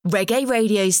Reggae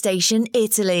radio station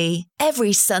Italy,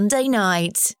 every Sunday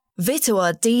night. Vito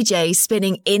DJ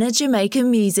spinning inner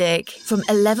Jamaican music from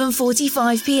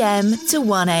 11:45 p.m. to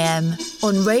 1 a.m.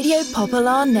 on Radio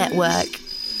Popolare Network.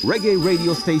 Reggae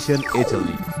radio station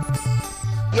Italy.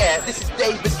 Yeah, this is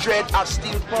David Dredd of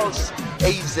Steel Pulse,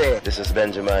 AZ. This is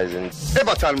Ganjaman.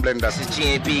 HEPTONES Blender. This is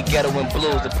G&B, Ghetto and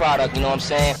Blues, the product, you know what I'm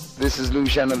saying? This is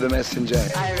Luciano the Messenger.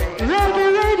 Ayra.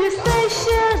 Reggae radio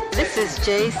station. This is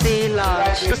JC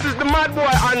Lodge. This is the Mad Boy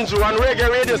Andrew on Reggae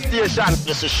radio station.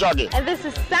 This is Shaggy. And this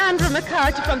is Sandra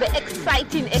McCarthy from the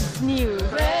exciting X News.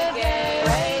 Reggae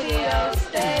radio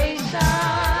station.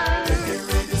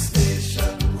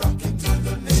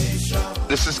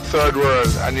 This is Third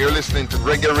World, and you're listening to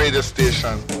Reggae Radio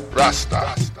Station,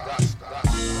 Rasta.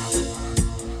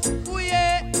 Ooh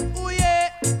yeah, ooh yeah.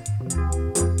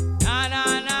 Na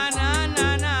na na na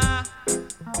na na.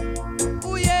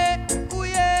 Ooh yeah, ooh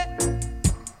yeah.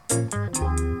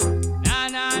 Na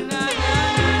na na na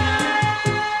na.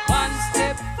 One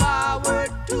step forward,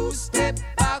 two step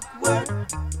backward.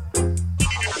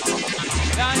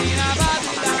 Down in a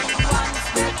Babylon, one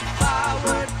step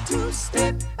forward, two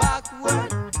step backward.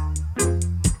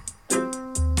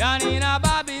 Down in a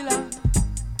Babylon,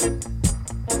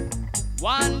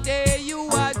 one day you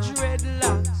are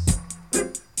dreadlocks,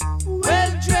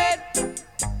 well dread.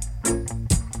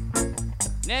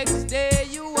 Next day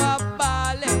you are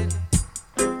ballad,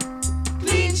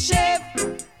 clean shape.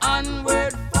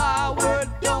 Onward, forward,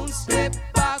 don't step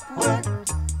backward.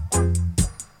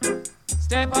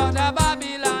 Step out of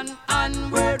Babylon,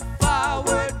 onward,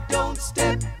 forward, don't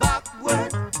step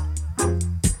backward.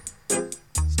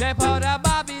 Step out of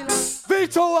Babylon.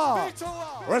 Vito!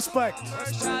 Respect.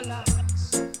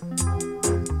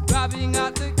 Grabbing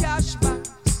at the cash box.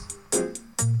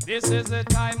 This is a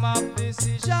time of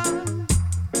decision.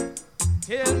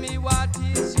 Tell me what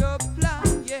is your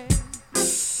plan, yeah.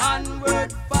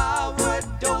 Onward, forward,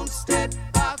 don't step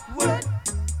backward.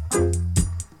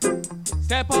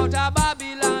 Step out of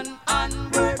Babylon.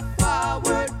 Onward,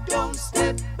 forward, don't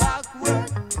step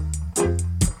backward.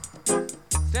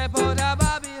 Step out of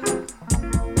Babylon.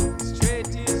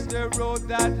 Straight is the road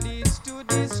that leads to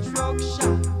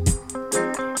destruction.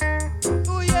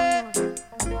 Oh yeah,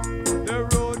 the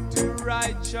road to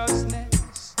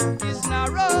righteousness is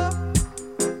narrow.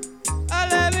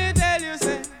 Let me tell you,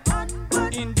 say,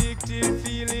 indictive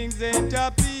feelings ain't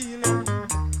appealing.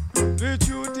 The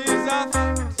truth is a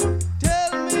fact.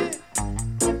 Tell me,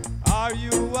 are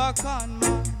you a con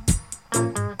man?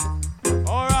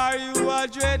 Or are you a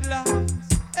dreadlock?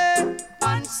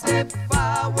 One step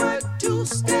forward, two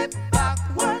step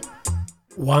backward.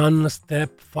 One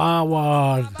step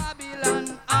forward.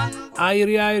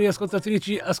 Ayri,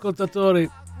 ascoltatrici, ascoltatori.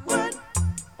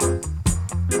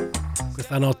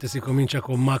 Questa notte si comincia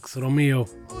con Max Romeo.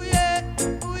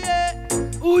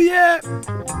 Oh yeah!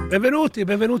 Benvenuti a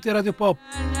Radio Pop.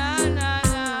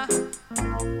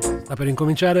 Sta per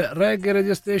incominciare Reggae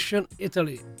Radio Station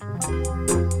Italy.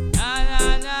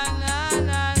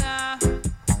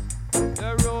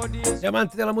 Gli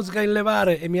amanti della musica in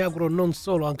levare, e mi auguro non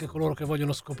solo, anche coloro che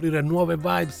vogliono scoprire nuove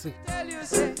vibes,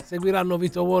 seguiranno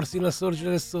Vito Wars in Assorgere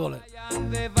del Sole.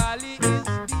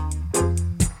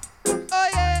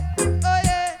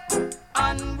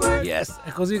 Yes,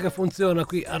 è così che funziona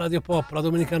qui a Radio Pop la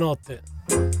domenica notte.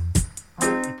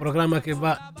 Il programma che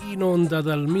va in onda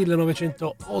dal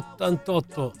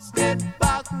 1988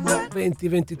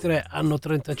 2023, anno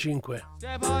 35.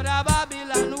 Step out of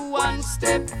Babylon, one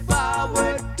step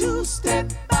forward, two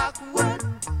step backward.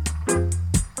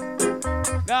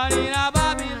 Down in a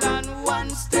Babylon, one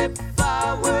step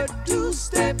forward, two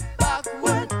step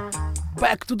backward.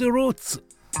 Back to the roots.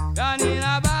 Down in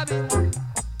a Babylon.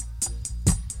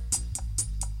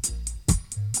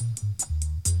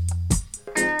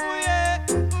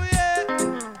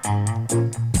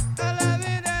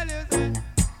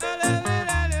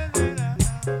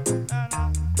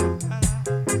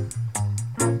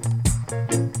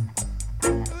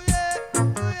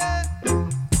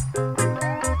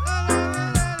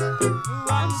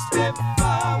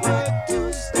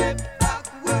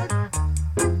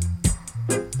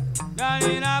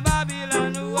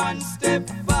 Step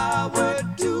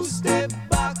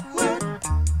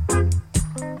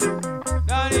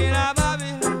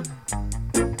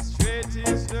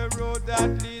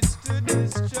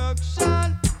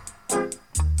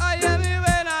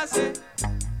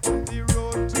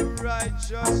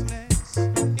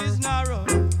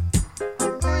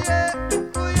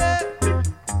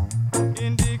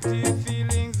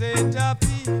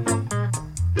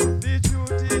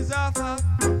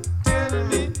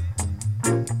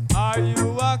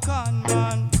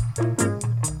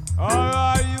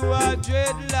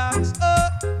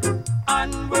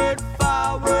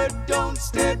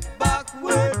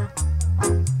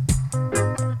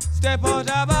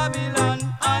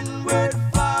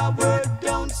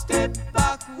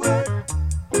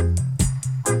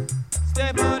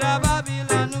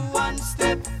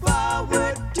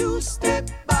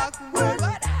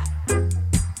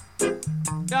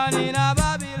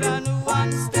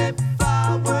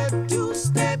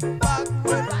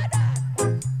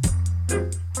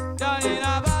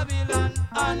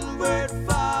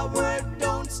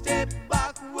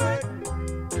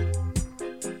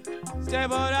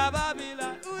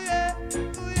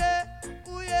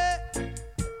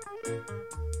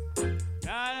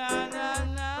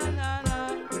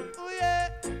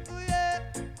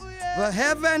The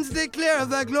heavens declare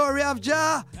the glory of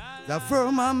Jah. The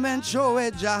firmament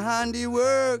showeth Jah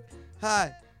handiwork.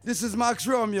 Hi, this is Max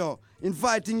Romeo,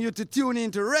 inviting you to tune in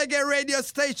to Reggae Radio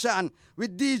Station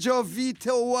with DJ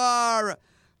Vito War.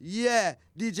 Yeah,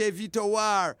 DJ Vito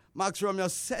War, Max Romeo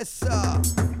says so.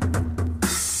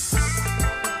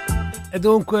 E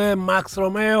dunque Max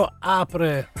Romeo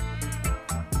apre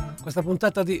questa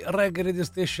puntata di Reggae Radio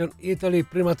Station Italy,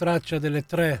 prima traccia delle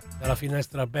 3 dalla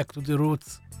finestra Back to the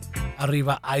Roots.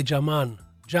 Arriva JAhman,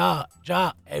 Jah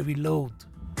Heavy Load.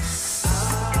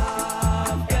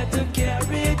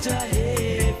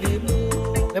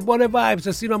 Le buone vibes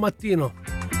sino a mattino.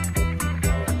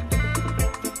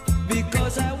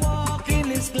 Because I walk in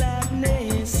his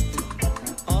gladness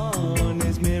on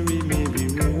his merry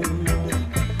road.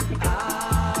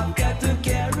 I've got to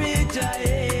carry Jah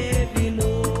heavy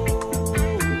load.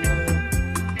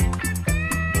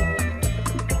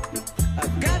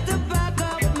 I've got to back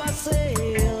up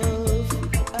myself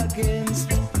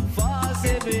against false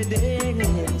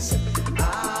evidence.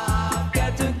 I've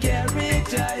got to carry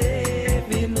Jah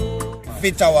heavy load.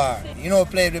 Vitawar, you know,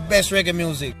 play the best reggae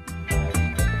music.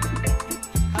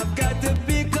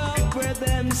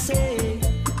 Them say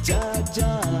Jah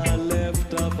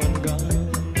left up and gone.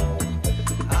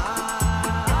 I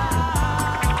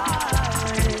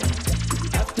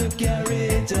have to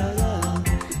carry Jah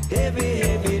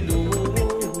heavy load.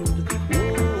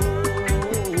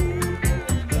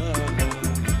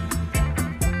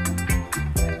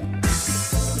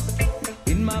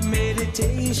 In my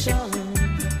meditation,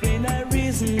 when I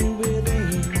reason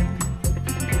within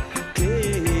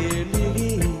clearly,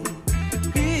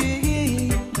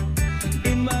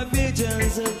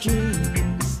 of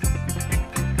dreams,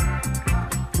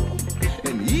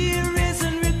 and he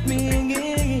risen with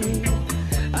me.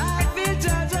 I feel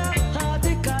Jah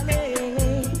heartily.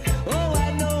 Oh,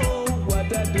 I know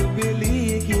what I do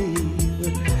believe.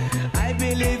 I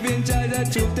believe in Jah,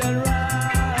 truth and right.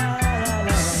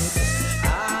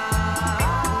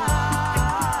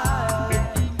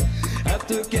 I have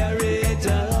to carry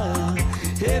Jah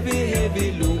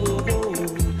heavy load.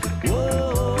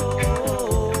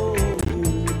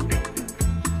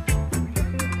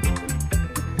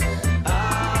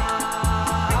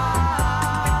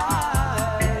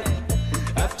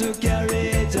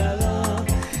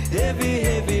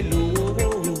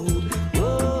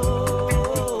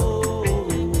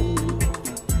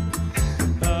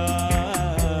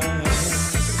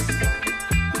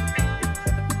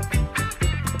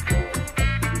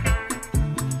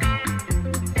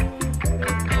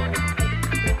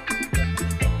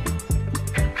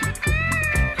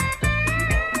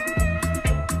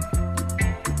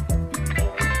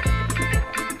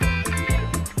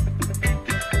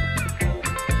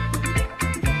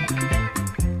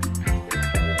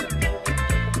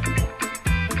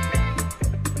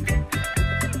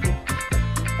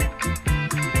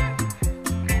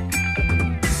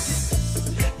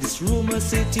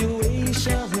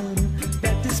 Situation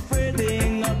that is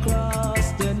spreading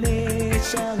across the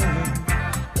nation,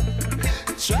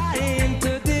 trying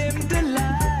to dim the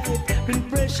light, been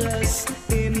precious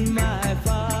in my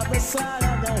father's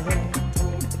side,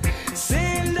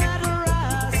 saying that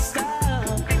Rasta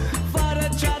father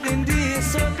trod in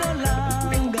this so no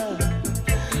longer,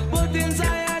 but in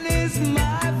Zion is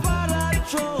my father's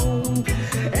throne,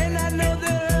 and I know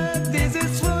that this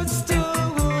is footstool.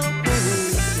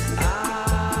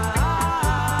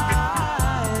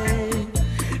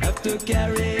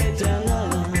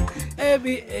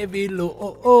 Heavy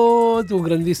Load, un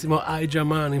grandissimo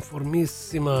JAhman,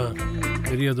 informissima,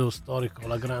 periodo storico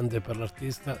alla grande per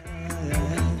l'artista.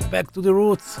 Back to the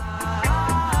Roots.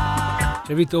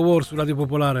 C'è Vito War su Radio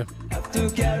Popolare.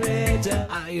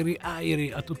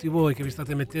 Ayri a tutti voi che vi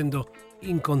state mettendo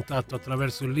in contatto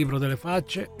attraverso il libro delle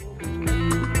facce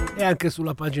e anche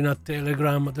sulla pagina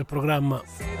Telegram del programma.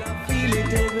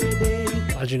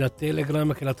 Pagina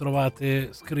Telegram che la trovate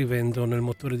scrivendo nel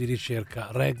motore di ricerca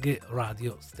Reggae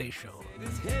Radio Station.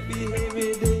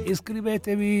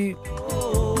 Iscrivetevi.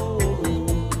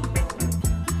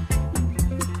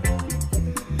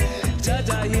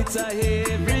 Jah it's a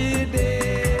every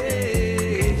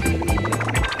day.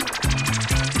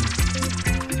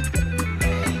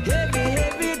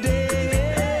 Every day.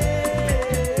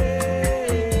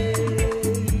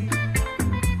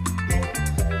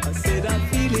 I said I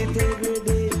feel it every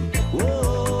day.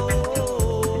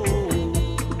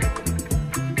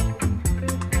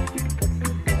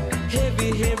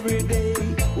 Every day,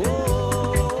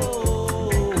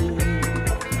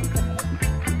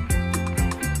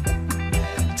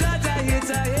 Jah it's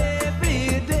a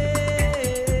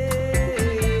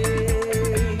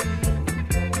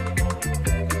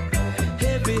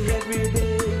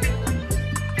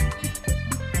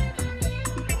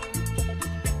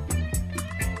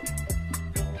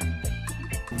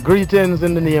Greetings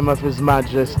in the name of His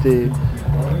Majesty.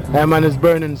 I'm on His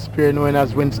burning spear known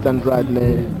as Winston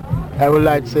Rodney. I would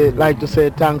like to say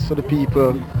thanks to the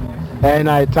people, and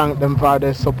I thank them for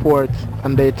their support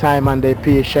and their time and their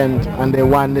patience and their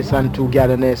oneness and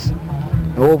togetherness.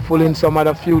 And hopefully in some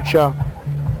other future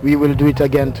we will do it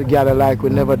again together like we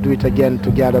never do it again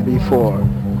together before.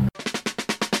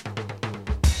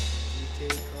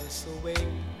 Take us away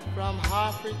from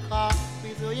Africa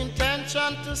with the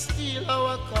intention to steal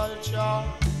our culture.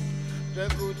 The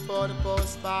good for the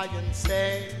post by and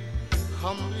say,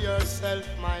 humble yourself,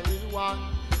 my little one.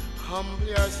 Humble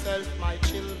yourself, my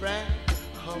children.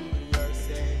 Humble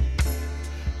yourself.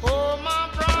 Oh, my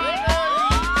brother.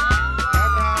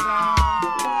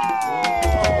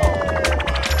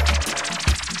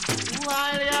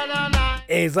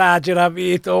 Esagera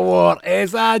Vito War,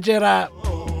 esagera.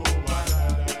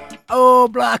 Oh,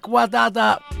 Black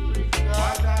Wadada.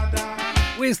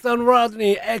 Winston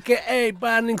Rodney, a.k.a.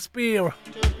 Burning Spear.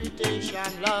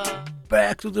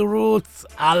 Back to the roots,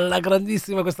 alla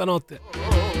grandissima questa notte.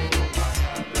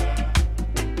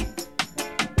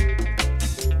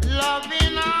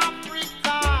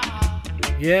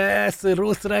 Yes,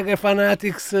 Roots Reggae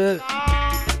Fanatics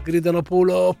gridano pull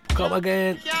up, come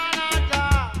again.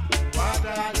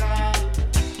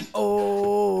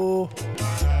 Oh.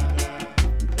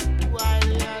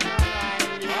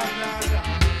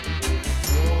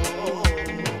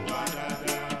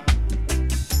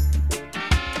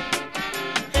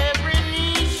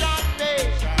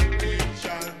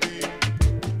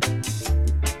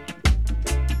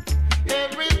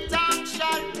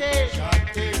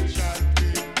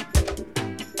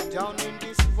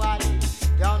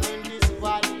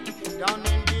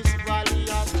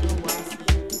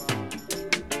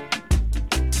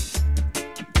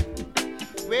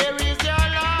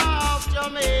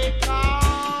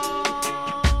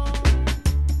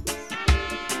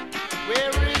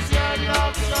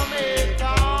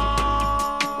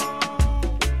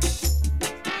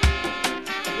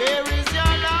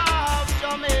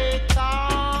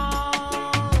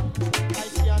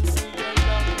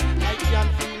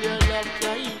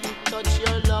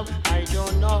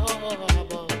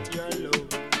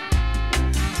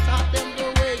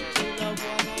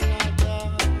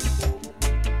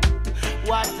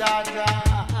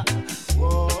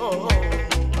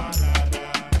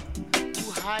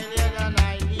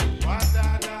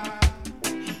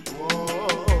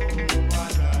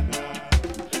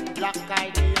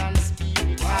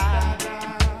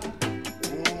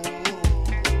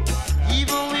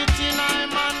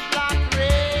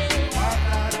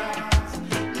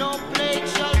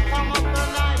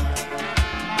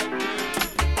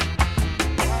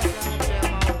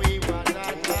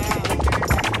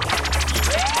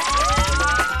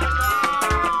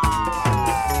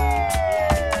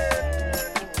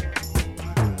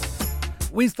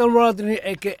 Winston Rodney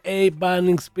a.k.a.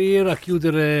 Burning Spear a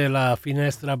chiudere la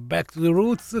finestra Back to the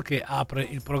Roots che apre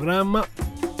il programma.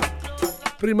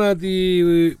 Prima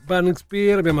di Burning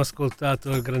Spear abbiamo ascoltato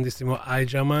il grandissimo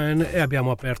JAhman e abbiamo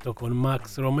aperto con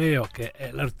Max Romeo, che è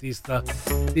l'artista,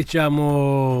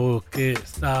 diciamo, che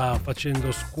sta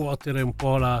facendo scuotere un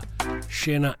po' la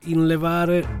scena in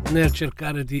levare nel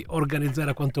cercare di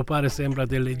organizzare, a quanto pare sembra,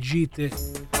 delle gite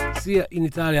sia in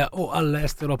Italia o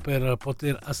all'estero per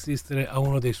poter assistere a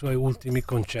uno dei suoi ultimi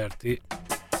concerti.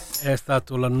 È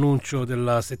stato l'annuncio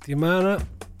della settimana,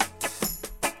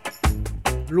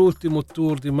 l'ultimo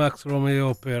tour di Max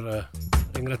Romeo per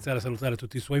ringraziare e salutare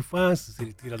tutti i suoi fans. Si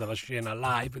ritira dalla scena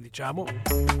live, diciamo,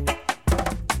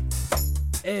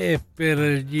 e per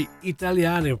gli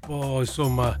italiani un po',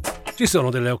 insomma, ci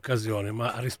sono delle occasioni,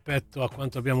 ma rispetto a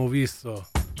quanto abbiamo visto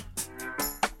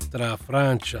tra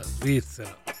Francia,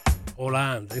 Svizzera,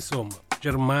 Olanda, insomma,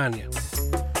 Germania,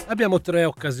 abbiamo 3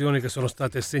 occasioni che sono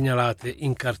state segnalate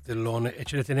in cartellone e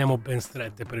ce le teniamo ben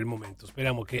strette per il momento.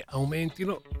 Speriamo che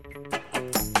aumentino.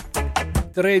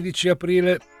 13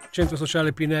 aprile, Centro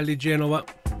Sociale Pinelli, Genova.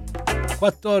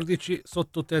 14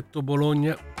 Sottotetto,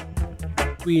 Bologna.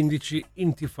 15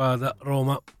 Intifada,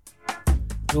 Roma.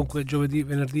 Dunque giovedì,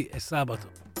 venerdì e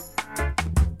sabato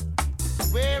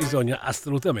bisogna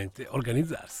assolutamente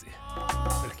organizzarsi.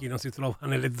 Per chi non si trova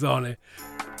nelle zone,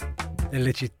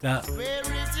 nelle città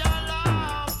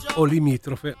o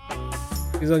limitrofe,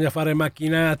 bisogna fare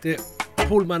macchinate,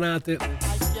 pullmanate.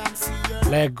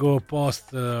 Leggo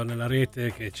post nella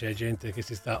rete che c'è gente che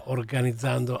si sta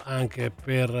organizzando anche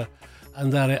per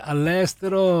andare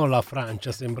all'estero. La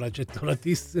Francia sembra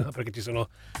gettonatissima perché ci sono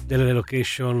delle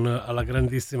location alla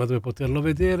grandissima dove poterlo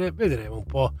vedere. Vedremo un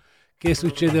po' che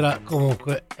succederà.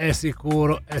 Comunque è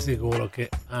sicuro che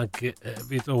anche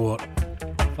Vito War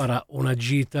farà una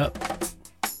gita.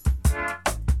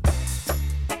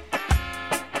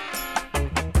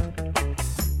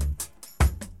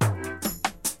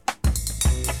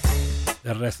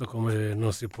 Del resto, come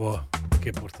non si può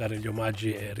che portare gli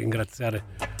omaggi e ringraziare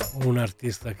un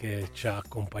artista che ci ha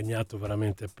accompagnato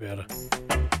veramente per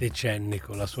decenni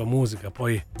con la sua musica.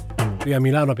 Poi qui a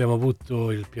Milano abbiamo avuto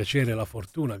il piacere e la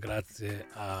fortuna, grazie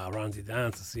a Randy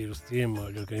Dance, Sirius Team,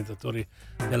 gli organizzatori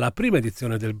della prima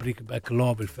edizione del Bring Back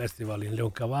Love, il festival in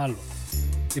Leoncavallo,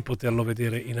 di poterlo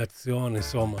vedere in azione.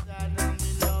 Insomma,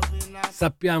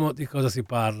 sappiamo di cosa si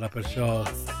parla, perciò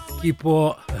chi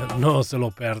può non se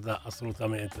lo perda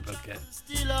assolutamente, perché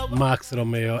Max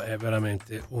Romeo è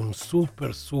veramente un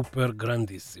super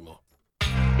grandissimo.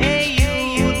 Hey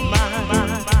you, man,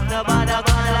 nobody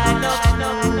gonna like no.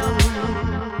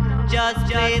 Just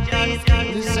play things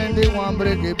clean. Listen the one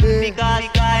break it big, because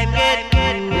time get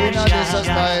in a this a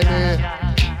style.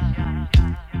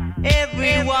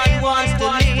 Everyone wants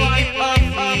to live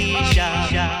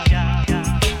official.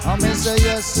 I may say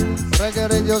yes, reggae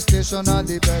radio station are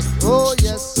the best. Oh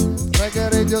yes, reggae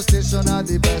radio station are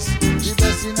the best. The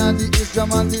best in the East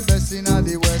JAhman, the best in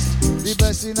the West. The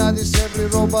best in the every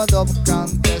robot of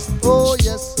contest. Oh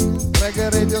yes, reggae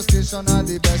radio station are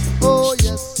the best. Oh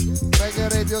yes, reggae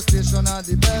radio station are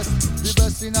the best. The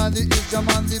best in the East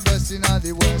JAhman, the best in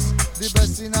the West. The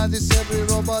best in the every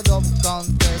robot of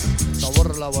contest. So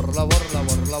warla warla warla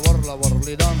warla warla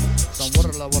warli done. So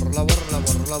warla warla warla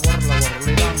warla warla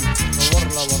warli done. So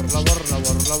warla warla warla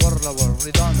warla warla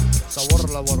warli done. So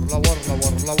warla warla warla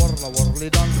warla warla warli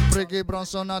done. Briggy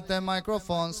Bronson at the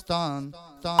microphone stand.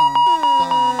 Do it, do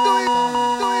it, do it,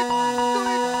 do it.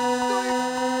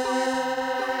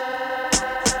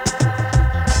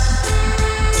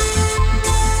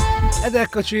 Ed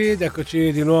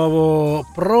eccoci di nuovo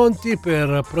pronti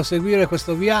per proseguire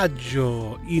questo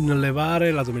viaggio in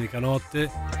Levare la domenica notte.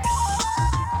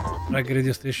 Reggae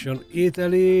Radio Station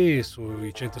Italy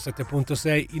sui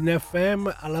 107.6 in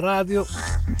FM alla radio,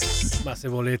 ma se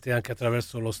volete anche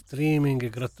attraverso lo streaming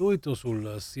gratuito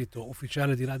sul sito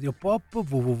ufficiale di Radio Pop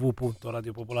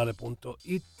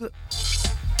www.radiopopolare.it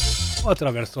o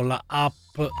attraverso la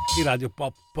app di Radio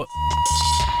Pop.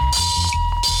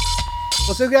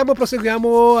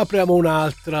 Proseguiamo, apriamo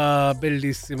un'altra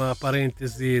bellissima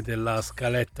parentesi della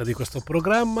scaletta di questo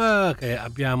programma che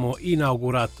abbiamo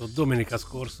inaugurato domenica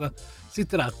scorsa. Si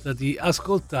tratta di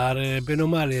ascoltare bene o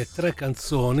male 3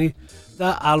 canzoni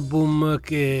da album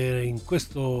che in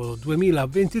questo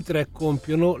 2023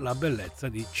 compiono la bellezza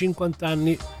di 50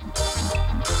 anni.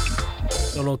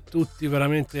 Sono tutti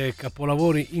veramente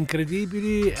capolavori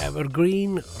incredibili,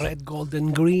 evergreen, red, gold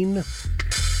and green.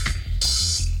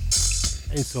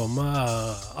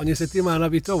 Insomma, ogni settimana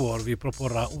Vito War vi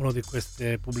proporrà una di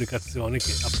queste pubblicazioni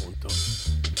che appunto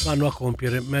vanno a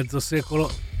compiere mezzo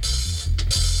secolo.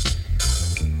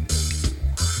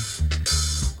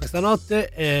 Questa notte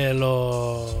è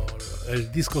il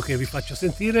disco che vi faccio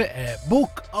sentire è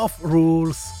Book of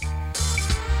Rules.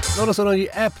 Loro sono gli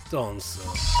HEPTONES.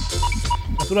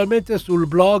 Naturalmente sul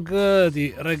blog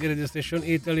di Reggae Radio Station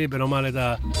Italy, bene o male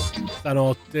da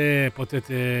stanotte,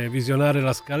 potete visionare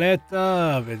la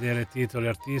scaletta, vedere titoli,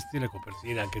 artisti, le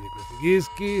copertine anche di questi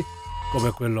dischi,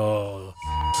 come quello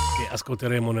che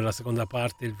ascolteremo nella seconda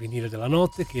parte, il vinile della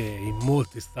notte, che in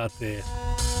molti state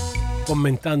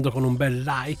commentando con un bel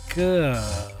like,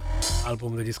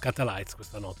 album degli Skatalites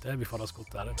questa notte, vi farò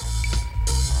ascoltare.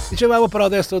 Dicevamo però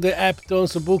adesso The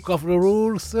HEPTONES, Book of the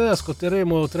Rules,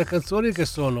 ascolteremo 3 canzoni che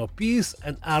sono Peace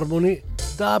and Harmony,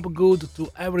 Dub Good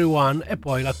to Everyone e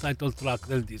poi la title track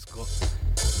del disco.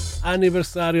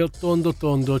 Anniversario tondo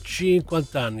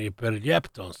 50 anni per gli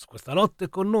HEPTONES, questa notte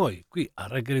con noi qui a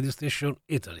Reggae Radio Station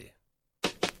Italy.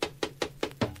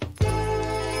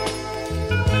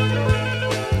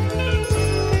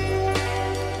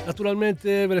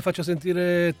 Naturalmente ve le faccio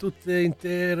sentire tutte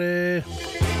intere,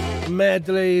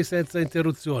 medley senza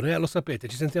interruzione, lo sapete,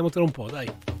 ci sentiamo tra un po',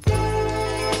 dai.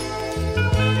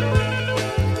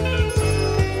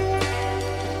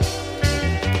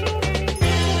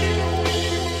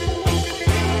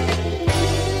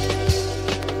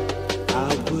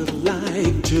 I would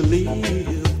like to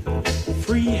live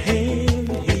free hand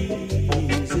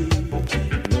easy,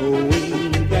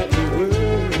 knowing that the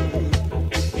world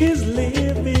is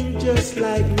living just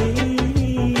like me.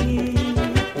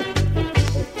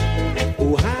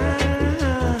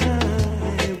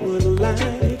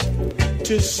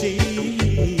 To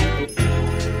see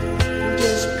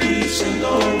just peace and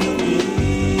harmony.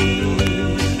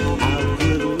 I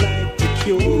would like to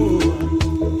cure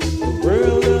the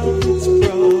world of its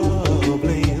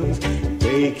problems,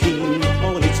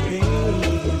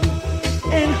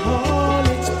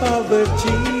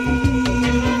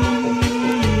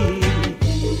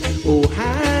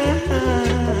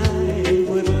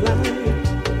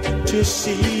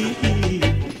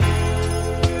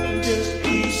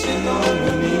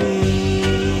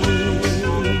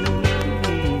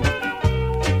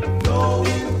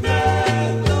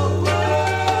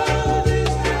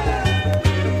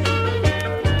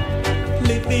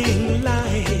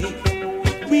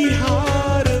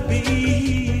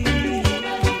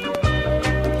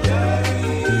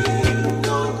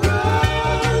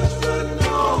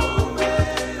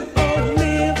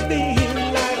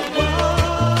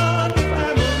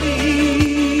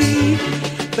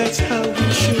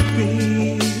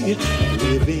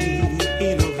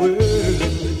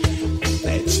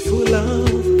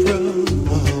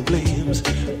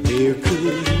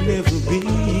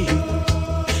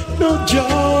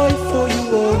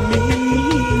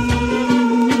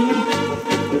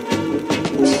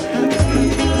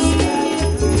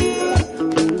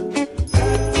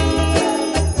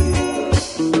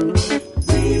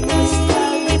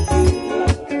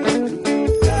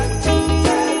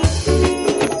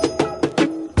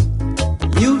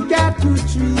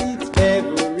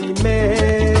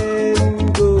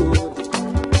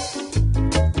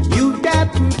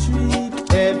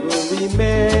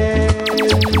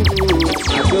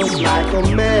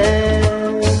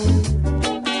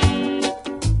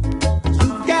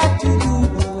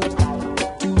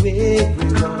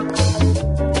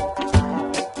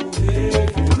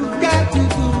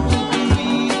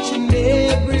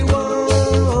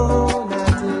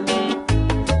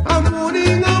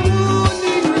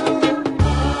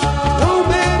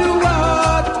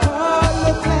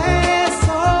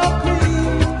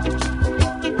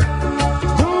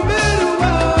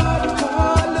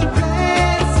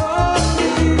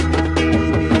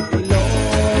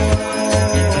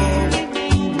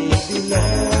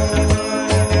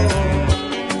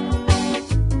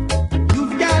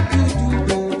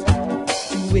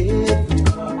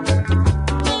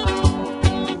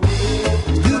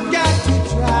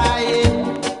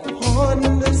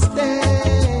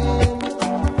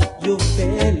 your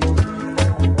fellow.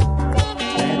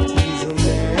 That is a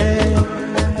man.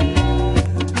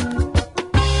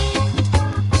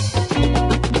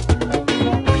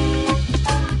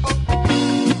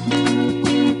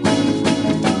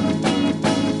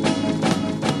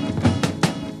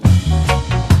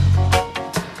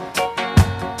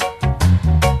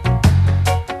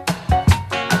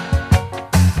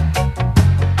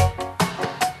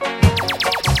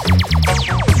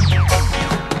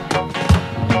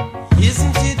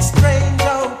 Isn't it strange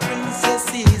how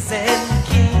princesses and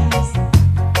kings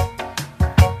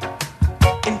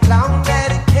in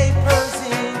clown-headed capers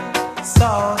in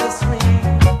sawdust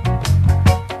ring?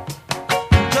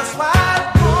 Just why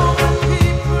common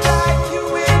people like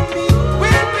you and me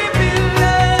will be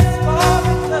villains for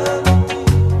eternity?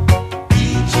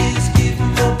 Each is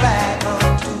given a bag of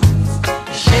tools,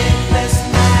 a shapeless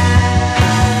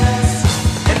mask,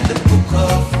 and the book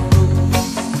of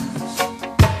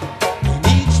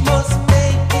each must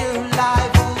make their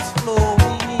lives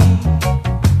flowing.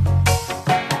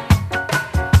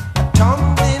 A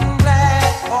tumbling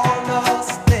black on a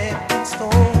stepping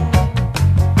stone.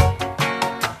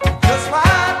 Just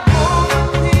why common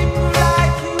people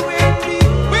like you and me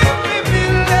will be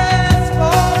villains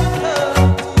for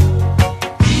eternity.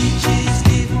 Each is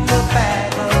given a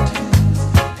bag of tools,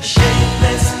 a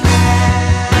shapeless mask,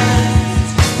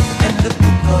 and the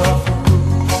book of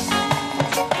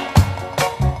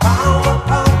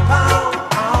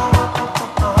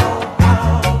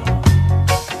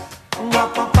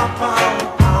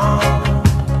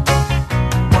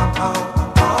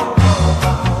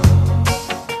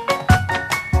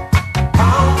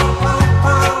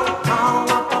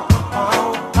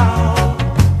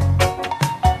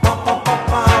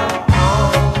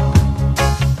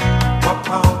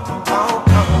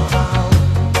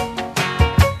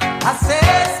I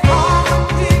says common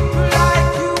people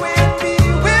like you and me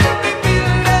will be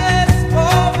villains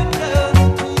for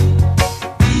eternity.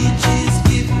 Each is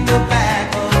given a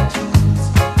bag of tools,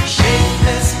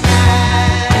 shapeless masks,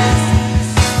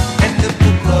 and the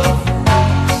book of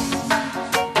rules.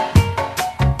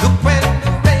 Look when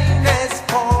the rain is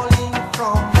falling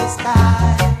from the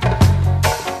sky.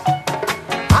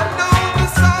 I know the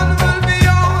sun will be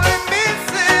only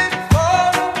missing for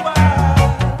a while.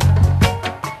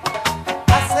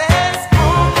 I says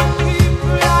common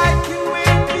people like you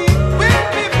and me will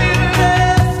be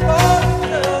villains for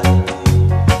eternity.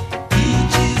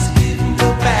 Each is given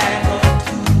a bag of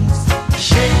tools,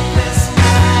 shapeless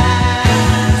masks,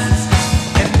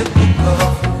 and the book of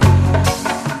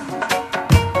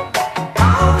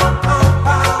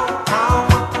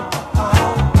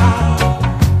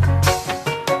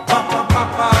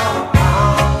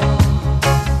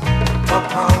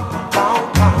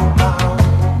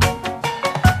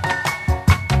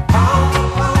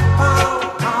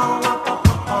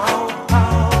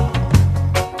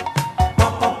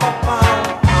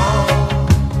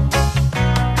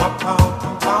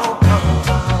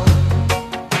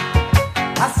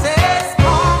I says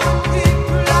common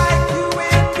people like you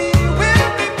and me will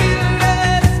be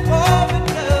villains for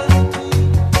eternity.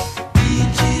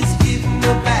 Each is given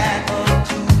a bag of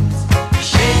tools,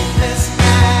 shapeless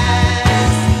masks,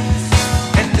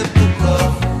 and the book of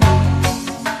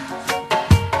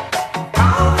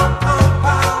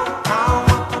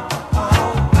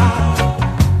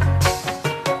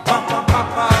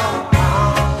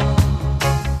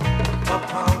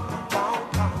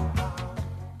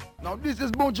Now this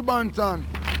is Bunch Banton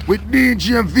with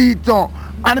DJ Vito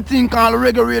and a thing called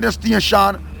Reggae Radio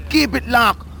Station. Keep it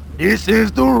locked. This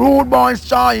is the Rude Boys'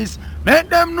 choice. Make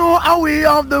them know how we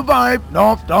have the vibe.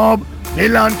 No stop.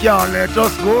 Milan can't let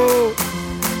us go.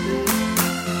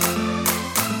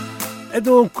 E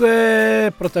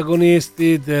dunque,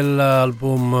 protagonisti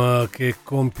dell'album che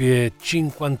compie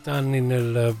 50 anni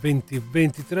nel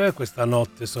 2023, questa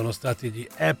notte sono stati gli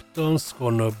HEPTONES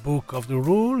con Book of the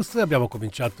Rules. Abbiamo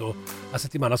cominciato la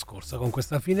settimana scorsa con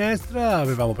questa finestra,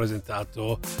 avevamo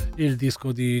presentato il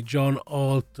disco di John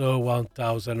Holt,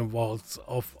 1000 Volts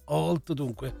of Holt.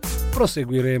 Dunque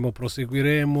proseguiremo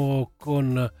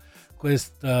con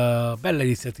questa bella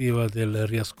iniziativa del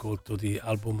riascolto di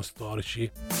album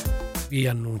storici. Vi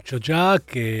annuncio già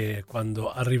che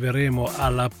quando arriveremo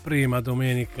alla prima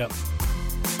domenica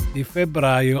di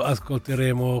febbraio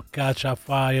ascolteremo Catch a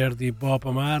Fire di Bob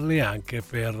Marley, anche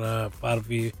per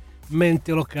farvi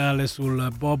mente locale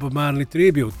sul Bob Marley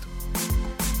Tribute.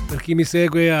 Per chi mi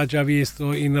segue ha già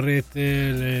visto in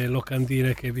rete le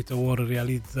locandine che Vito War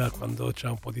realizza quando c'ha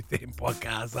un po' di tempo a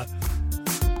casa.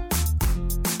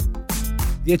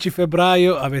 10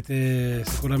 febbraio avete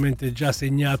sicuramente già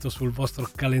segnato sul vostro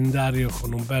calendario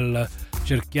con un bel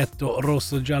cerchietto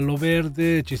rosso, giallo,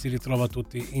 verde, ci si ritrova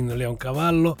tutti in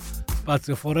Leoncavallo,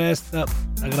 Spazio Foresta,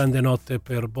 la grande notte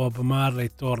per Bob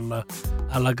Marley torna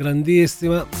alla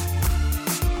grandissima,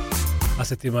 la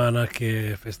settimana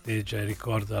che festeggia e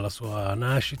ricorda la sua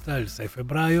nascita, il 6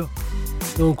 febbraio,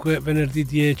 dunque venerdì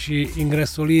 10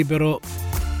 ingresso libero,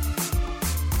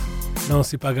 non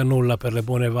si paga nulla per le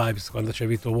buone vibes quando c'è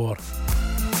Vito War.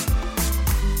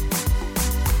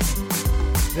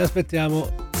 Vi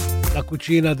aspettiamo. La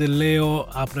cucina del Leo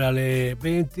apre alle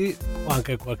 20 o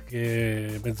anche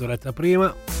qualche mezz'oretta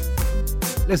prima.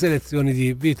 Le selezioni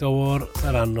di Vito War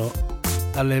saranno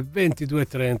dalle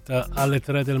 22:30 alle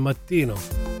 3 del mattino,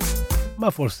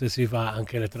 ma forse si fa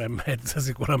anche alle 3:30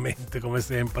 sicuramente, come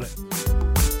sempre.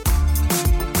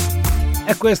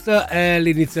 E questa è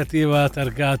l'iniziativa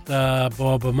targata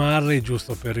Bob Marley,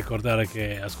 giusto per ricordare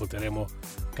che ascolteremo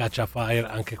Catch a Fire,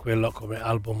 anche quello come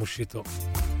album uscito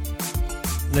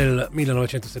nel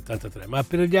 1973. Ma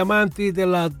per gli amanti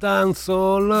della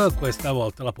dancehall questa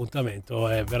volta l'appuntamento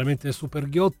è veramente super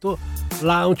ghiotto.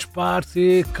 Lounge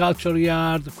Party, Culture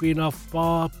Yard, Queen of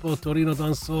Pop, Torino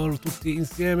Dancehall, tutti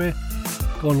insieme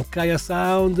con Kaya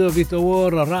Sound, Vito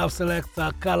War, Rav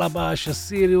Selecta, Calabash,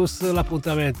 Sirius.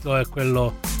 L'appuntamento è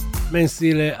quello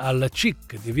mensile al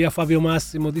CIC di via Fabio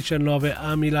Massimo 19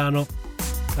 a Milano.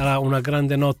 Sarà una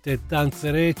grande notte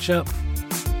danzereccia.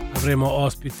 Avremo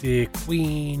ospiti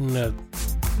Queen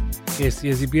che si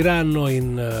esibiranno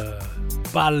in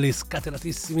balli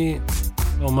scatenatissimi.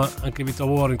 Insomma, anche Vito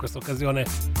War in questa occasione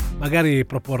magari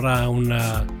proporrà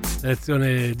una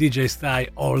selezione DJ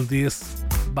Style Oldies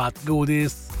but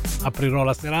Goodies. Aprirò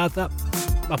la serata,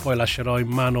 ma poi lascerò in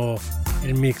mano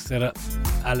il mixer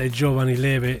alle giovani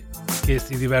leve che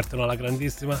si divertono alla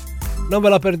grandissima. Non ve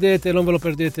lo perdete,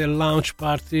 il Lounge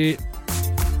Party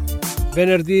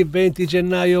venerdì 20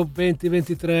 gennaio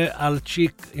 2023 al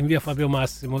CIC in via Fabio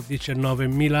Massimo 19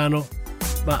 Milano.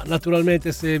 Ma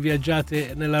naturalmente se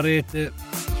viaggiate nella rete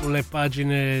sulle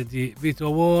pagine di Vito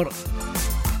War,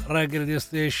 Reggae Radio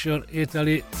Station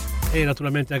Italy e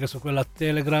naturalmente anche su quella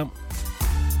Telegram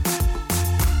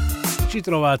ci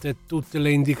trovate tutte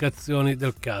le indicazioni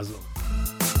del caso.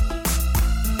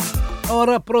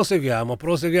 Ora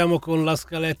proseguiamo con la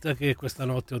scaletta che questa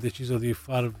notte ho deciso di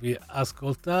farvi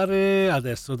ascoltare.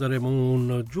 Adesso daremo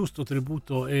un giusto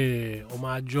tributo e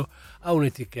omaggio a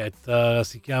un'etichetta,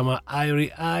 si chiama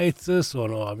Ayra,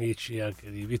 sono amici anche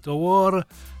di Vito War,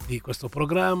 di questo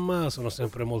programma, sono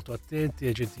sempre molto attenti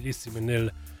e gentilissimi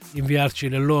nel inviarci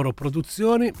le loro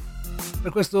produzioni.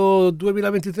 Per questo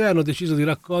 2023 hanno deciso di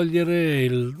raccogliere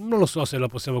non lo so se la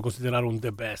possiamo considerare un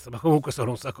the best, ma comunque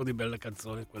sono un sacco di belle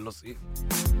canzoni, quello sì.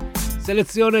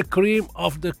 Selezione Cream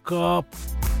of the Crop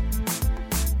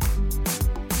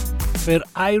per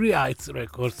Ayra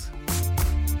Records.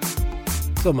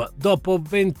 Insomma, dopo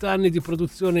 20 anni di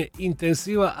produzione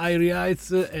intensiva, Ayra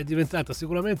è diventata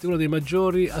sicuramente uno dei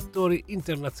maggiori attori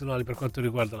internazionali per quanto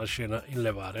riguarda la scena in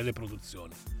levare e le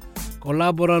produzioni.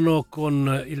 Collaborano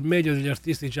con il meglio degli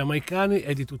artisti giamaicani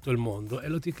e di tutto il mondo e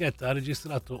l'etichetta ha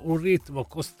registrato un ritmo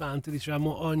costante,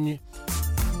 diciamo,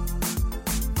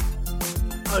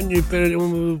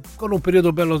 con un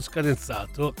periodo bello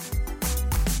scadenzato,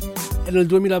 e nel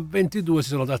 2022 si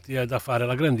sono dati da fare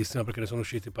alla grandissima perché ne sono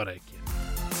usciti parecchi.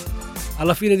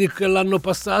 Alla fine di quell'anno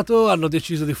passato hanno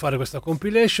deciso di fare questa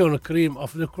compilation Cream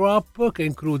of the Crop, che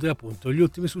include appunto gli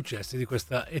ultimi successi di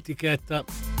questa etichetta.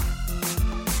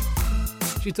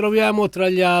 Ci troviamo tra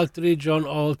gli altri John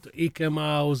Holt, Ike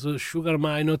Mouse, Sugar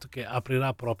Minott, che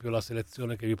aprirà proprio la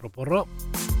selezione che vi proporrò.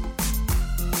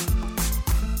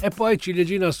 E poi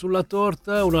ciliegina sulla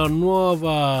torta, un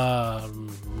nuovo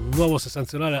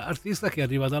sensazionale artista che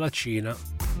arriva dalla Cina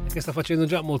e che sta facendo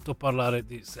già molto parlare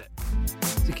di sé.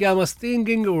 Si chiama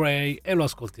Stinging Ray e lo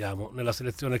ascoltiamo nella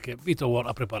selezione che Vito War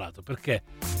ha preparato, perché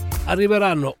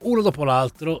arriveranno uno dopo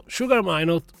l'altro Sugar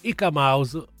Minott, Ike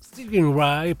Mouse, Stinging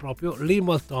Ray, proprio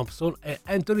Linval Thompson e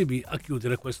Anthony B a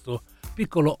chiudere questo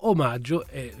piccolo omaggio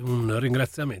e un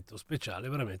ringraziamento speciale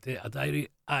veramente ad Ayra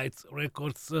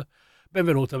Records.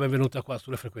 Benvenuta qua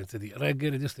sulle frequenze di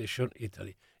Reggae Radio Station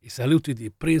Italy. I saluti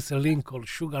di Prince Lincoln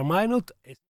Sugar Minott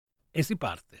e si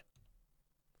parte.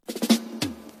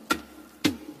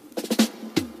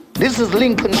 This is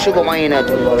Lincoln Sugar Minott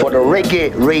for the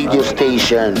Reggae Radio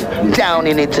Station down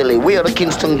in Italy. We are the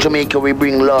Kingston, Jamaica. We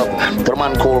bring love to the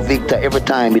man called Victor every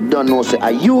time. You don't know, say,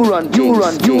 you run.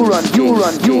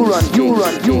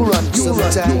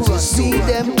 Sometimes you see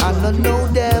them and not know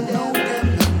them.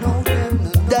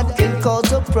 That can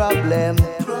cause a problem.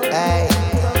 Hey,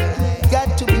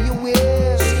 got to be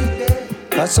aware.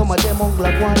 Cause some of them won't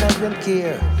like one of them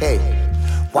care. Hey.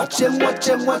 Watch them when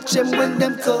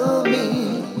them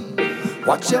coming.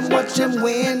 Watch them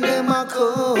when them a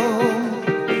come.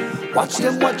 Watch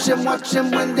them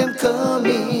when them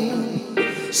coming.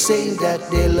 Saying that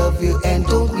they love you and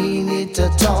don't mean it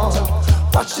at all.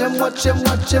 Watch them when them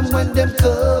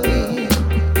coming.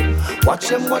 Watch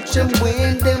them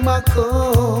when them a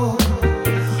come.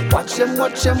 Watch them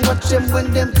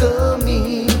when them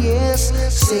coming. Yes,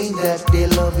 saying that they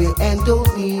love you and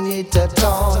don't mean it at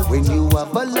all. When you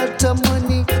have a lot of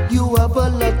money, you have a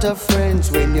lot of friends.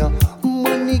 When your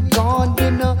money gone,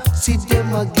 you know, see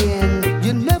them again.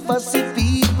 You never see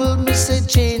people miss a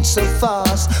change so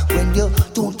fast. When you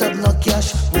don't have no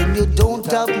cash, when you don't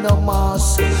have no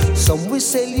mass. Some will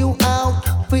sell you out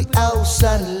for house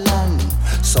and land.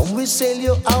 Some will sell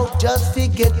you out just to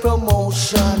get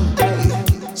promotion.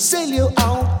 Sell you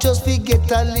out just to get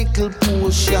a little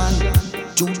portion.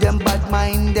 To them bad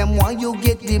mind them why you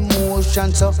get the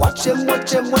motion. So watch them when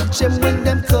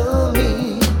them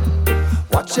coming.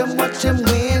 Watch them when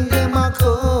them a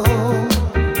come.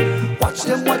 Watch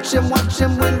them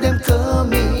when them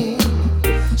coming.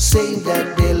 Saying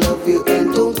that they love you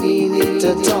and don't mean it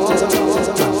at all.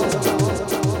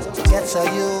 Get a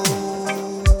you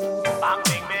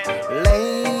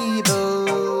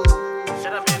label.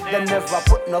 They never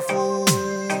put no food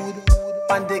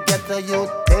on the Ghetto you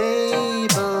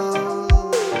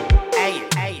table. Hey.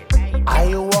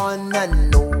 I wanna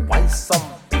know why some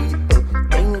people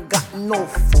ain't got no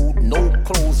food, no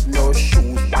clothes, no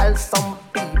shoes, while some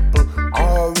people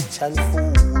are rich and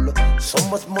full. So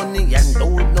much money and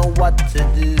don't know what to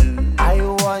do. I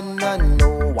wanna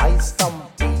know why some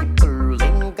people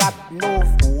ain't got no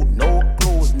food, no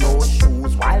clothes, no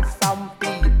shoes, while some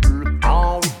people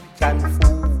are rich and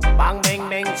full. Bang, bang,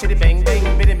 bang, chitty, bang,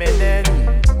 bang, bitty, bang.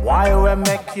 Why we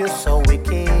make you so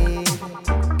wicked?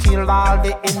 Kill all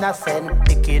the innocent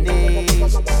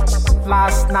pickaninnies.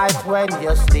 Last night when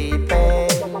you're sleeping,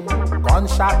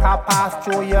 gunshot a pass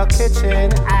through your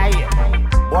kitchen. Aye.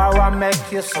 Why we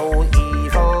make you so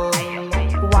evil?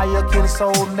 Why you kill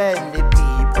so many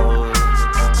people?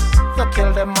 You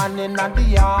kill the man in the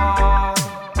yard.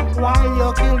 Why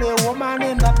you kill the woman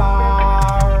in the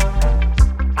bar?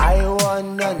 I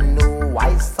wanna know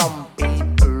why some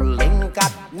people ain't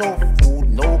got no food,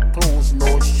 no clothes,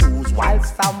 no shoes, while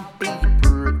some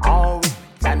people are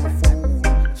rich and full.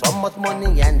 So much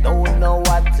money and don't know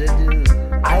what to do.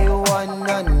 I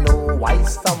wanna know why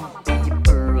some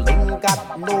people ain't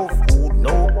got no food,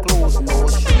 no clothes, no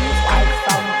shoes, while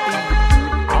some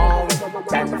people are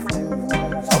rich and full.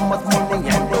 So much money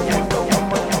and don't know.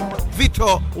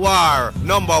 Vito War,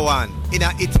 #1 in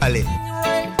Italy.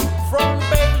 From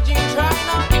Beijing,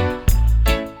 China,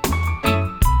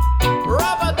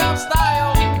 rubber dub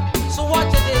style. So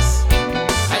watch this.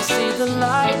 I see the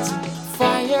light,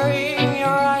 fire in your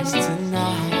eyes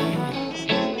tonight.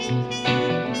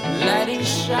 Let it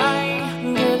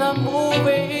shine, get a move,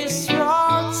 it's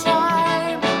your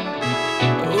time.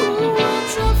 Ooh,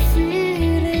 it's a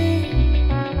feeling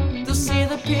to see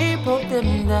the people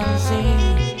them dancing.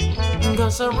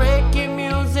 Cause the reggae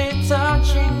music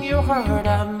touching your heart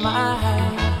and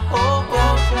mind. Oh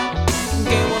gosh，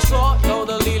 给我所有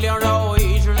的力量，让我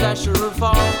一直在释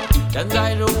放。站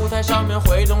在这舞台上面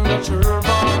挥动着翅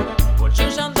膀，我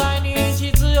只想带你一起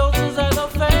自由自在的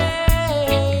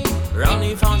飞，让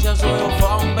你放下所有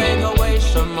防备。可为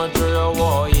什么只有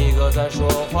我一个在说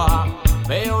话？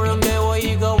没有人给我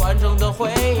一个完整的回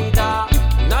答。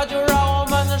那就让我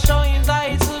们的声音再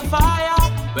一次发芽。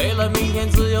为了明天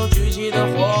自由举起的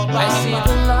伙伴 I see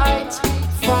the light,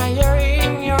 fire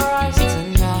in your eyes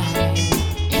tonight.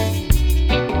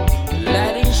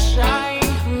 Let it shine,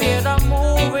 get a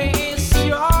movie, it's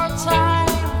your time.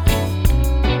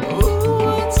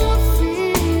 Ooh, it's a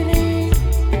feeling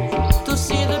to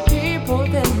see the people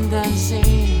then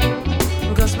dancing.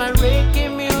 Cause my reggae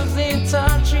music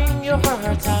touching your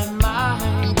heart and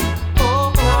mind.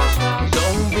 Oh gosh,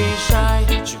 don't be shy,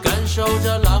 去感受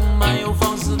这浪漫又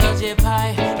放肆的节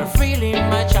拍 Feeling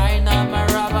my China, my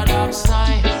rubber-dub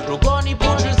style. 如果你不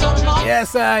知怎么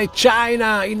Yes,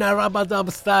 China in a rubber-dub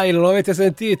style, lo avete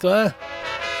sentito, eh?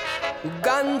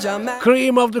 Ganjaman.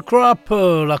 Cream of the Crop,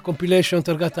 la compilation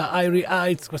targata Ayra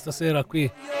Heights questa sera qui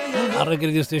a Reggae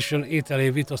Radio Station Italy.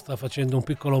 Vito sta facendo un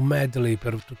piccolo medley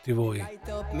per tutti voi. Light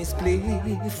up me spliff,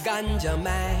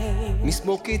 Ganjaman. Me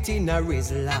smoke it in a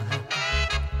Rizla.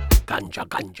 Ganja.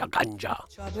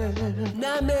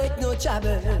 Nah make no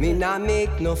trouble, me nah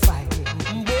make no fight.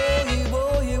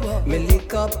 Boy, me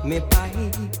lick up me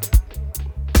pipe,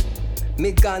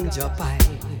 me ganja pipe.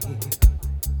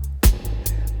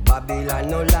 Babylon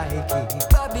no like it.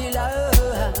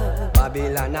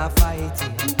 Babylon a fight it.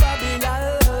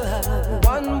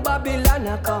 One Babylon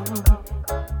a come,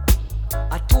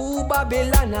 a two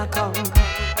Babylon a come.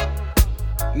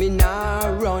 Me nah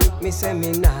run, me say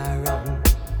me nah run.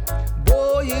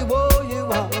 Boy,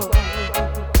 wow.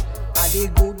 A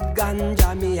the good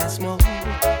ganja me a smoke.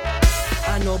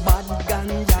 A no bad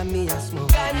ganja me a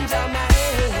smoke. Ganja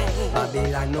man.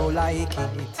 Babylon no like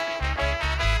it.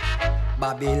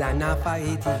 Babylon a fight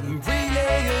it.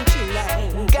 Really you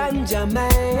like ganja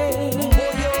man.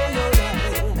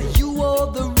 You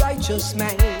are the righteous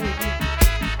man.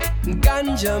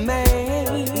 Ganja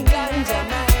man.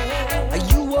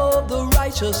 You are the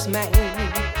righteous man.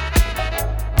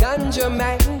 Ganja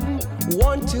man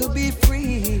want to be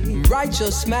free.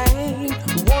 Righteous man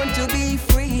want to be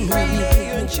free.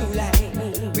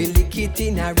 We lick it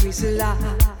in a rizla.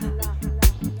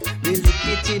 We lick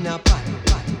it in a pan.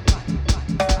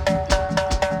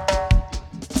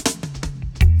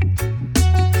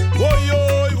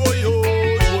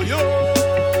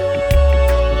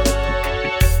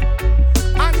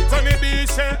 Anthony B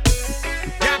say,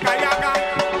 yaga yaga,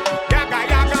 yaga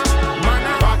yaga, man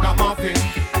a ragamuffin,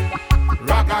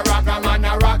 raga man a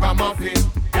ragamuffin,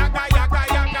 yaga yaga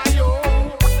yaga yo.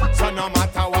 So no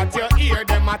matter what you hear,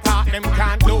 them attack, them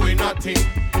can't do nothing.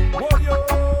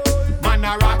 Man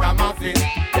a ragamuffin,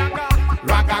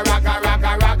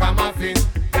 ragamuffin,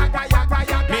 yaga yaga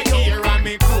yaga. Me ear and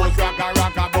me clothes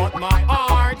raga, but my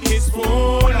heart is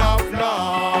full of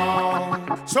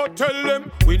love. So tell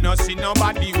them we no see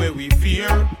nobody where we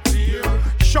fear.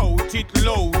 Shout it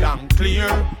loud and clear.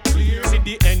 See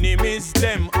the enemies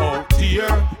them out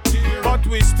there, but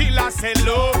we still a say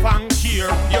love and care.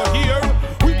 You hear?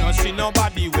 We no see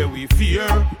nobody where we fear.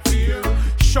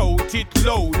 Shout it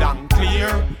loud and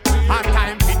clear. A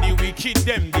time for the wicked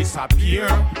them disappear.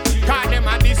 Cause them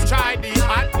a destroy the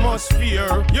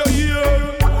atmosphere. You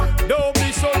hear? Don't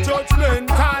be so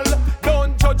judgmental.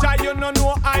 Don't judge I, you no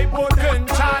know I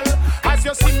potential. As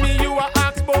you see me, you a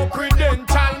ask about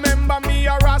credential. Remember me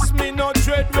harass me, no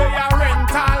dread where you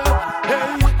rental.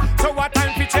 Hey, so what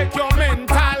time to check your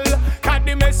mental? Cause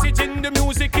the message in the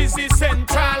music is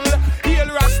essential. Hail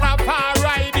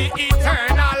Rastafari, the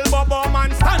eternal. Bobo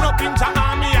man stand up in the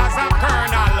army as a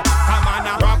colonel. Come on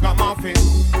a ragamuffin,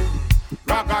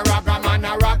 raga man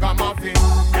a ragamuffin,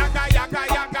 yaga yaga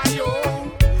yaga yo.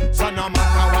 So no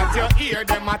matter what you hear,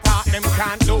 them attack, them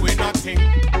can't do nothing.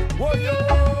 Whoa yo,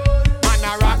 man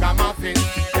a ragamuffin,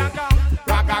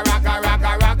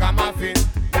 ragamuffin,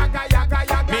 yaga yaga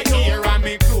yaga. Me ear and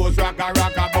me clothes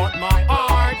raga, but my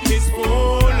heart is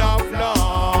full of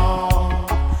love.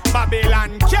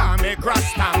 Babylon can't make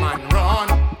Rasta man run.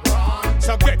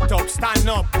 So get up, stand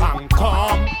up and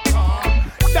come.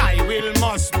 Thy will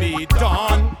must be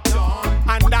done,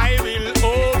 and I will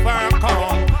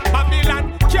overcome.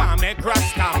 Babylon can't make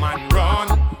Rasta man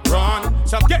run.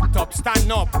 So get up,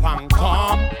 stand up and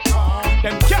come.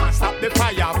 Them can't stop the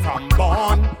fire from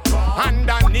burn.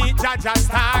 Underneath Jah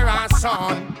Starr and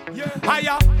Sun.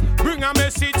 Higher, bring a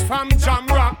message from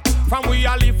Jamrock. From we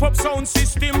a lift up sound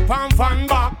system pan van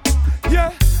back.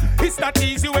 Yeah, it's not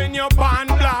easy when you're born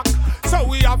black. So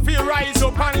we have to rise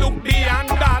up and look beyond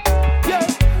that. Yeah,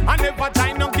 I never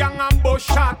join no gang and bush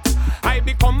shot. I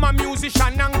become a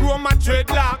musician and grow my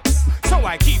dreadlocks. So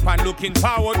I keep on looking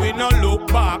forward, we no look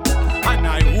back. And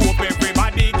I hope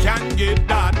everybody can get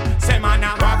that. Say man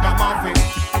a ragamuffin,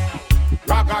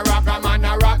 raga man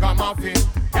a ragamuffin,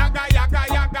 yaga yaga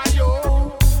yaga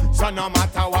yo. So no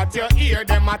matter what you hear,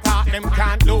 them attack, them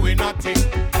can't do nothing.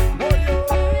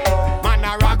 Man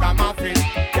a ragamuffin,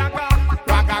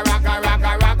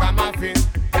 ragamuffin,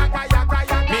 yaga yaga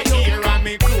yaga. Me ear and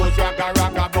me clothes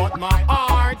raga, but my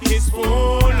heart is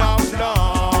full of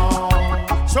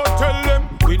love. So tell them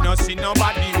we no see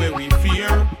nobody where we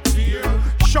fear.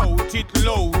 Shout it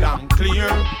loud and clear.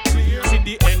 See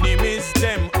the enemies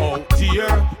them out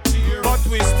there, but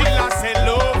we still a say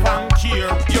love and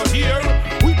care. You hear?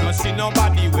 We no see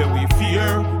nobody where we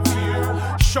fear.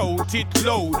 Shout it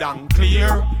loud and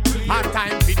clear. A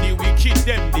time for the wicked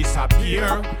them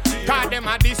disappear. Cause them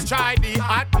a destroy the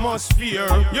atmosphere.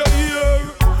 You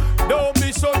hear? Don't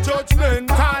be so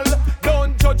judgmental.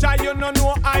 Don't judge I, you no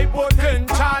know I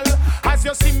potential. As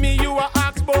you see me, you a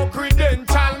ask about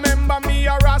credential. Remember me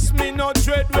harass me, no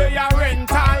dread where you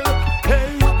rental.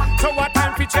 Hey, so what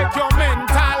time to check your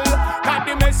mental? Cause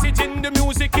the message in the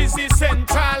music is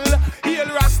essential. Hail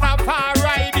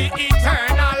Rastafari, the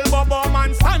eternal. Bobo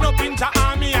man stand up in the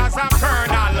army as a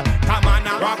colonel. Come on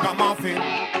a ragamuffin,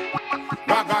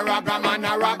 raga man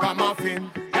a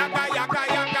ragamuffin, yaga yaga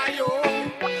yaga yo.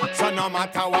 So no matter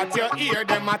matter what you hear,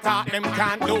 them attack, them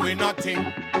can't do it nothing.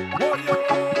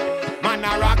 Man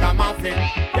a raggamuffin,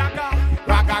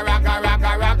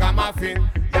 raggamuffin.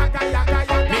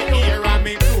 Me ear and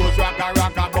me clothes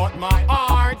ragga, but my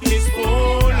heart is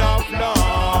full of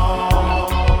love.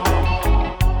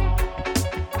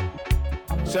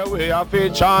 Say we have to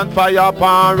chant fire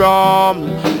pan rum,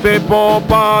 fi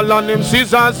Popcaan and him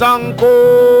scissors and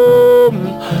comb.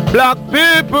 Black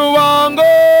people want go,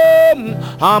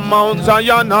 and Mount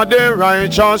Zion are the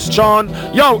righteous chant.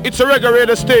 Yo, it's a reggae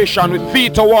radio station with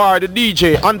Vito War, the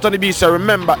DJ, Anthony B. Say,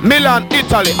 remember, Milan,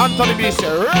 Italy, Anthony B. Say,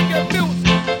 reggae music.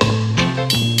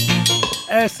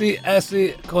 Sì,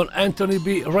 con Anthony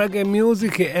B, Reggae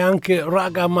Music e anche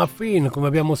Raggamuffin, come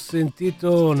abbiamo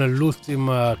sentito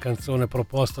nell'ultima canzone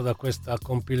proposta da questa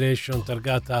compilation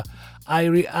targata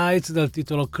Ayra dal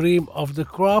titolo Cream of the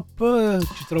Crop.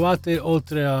 Ci trovate,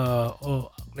 oltre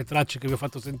alle tracce che vi ho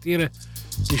fatto sentire,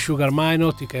 di Sugar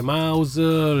Minott, TK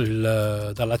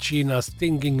Mouse, dalla Cina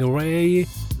Stinging Ray,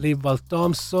 Linval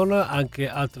Thompson, anche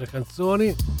altre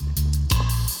canzoni.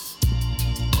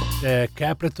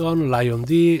 Capleton, Lion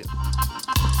D,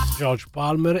 George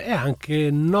Palmer e anche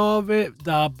 9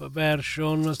 dub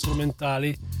version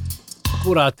strumentali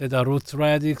curate da Roots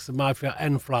Radix, Mafia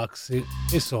and Fluxy.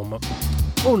 Insomma,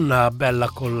 una bella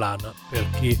collana per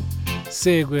chi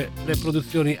segue le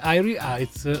produzioni Ayra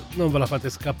Heights, non ve la fate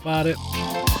scappare.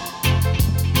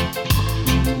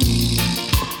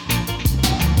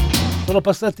 Sono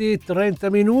passati 30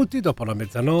 minuti dopo la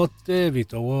mezzanotte.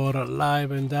 Vito War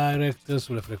live and direct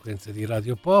sulle frequenze di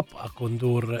Radio Pop a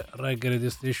condurre Reggae Radio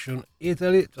Station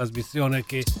Italy, trasmissione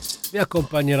che vi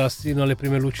accompagnerà sino alle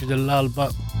prime luci dell'alba.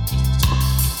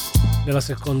 Nella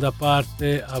seconda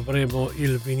parte avremo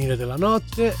il vinile della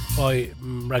notte, poi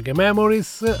Reggae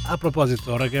Memories. A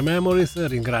proposito Reggae Memories,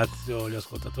 ringrazio gli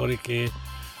ascoltatori che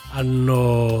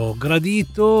hanno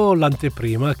gradito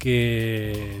l'anteprima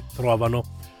che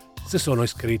trovano se sono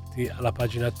iscritti alla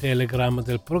pagina Telegram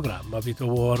del programma. Vito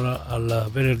War al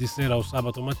venerdì sera o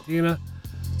sabato mattina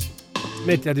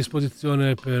mette a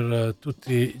disposizione per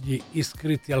tutti gli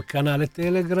iscritti al canale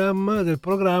Telegram del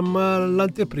programma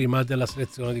l'anteprima della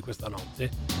selezione di questa notte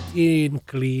in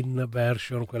clean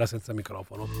version, quella senza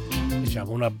microfono,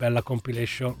 diciamo una bella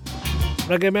compilation.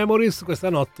 Reggae Memories questa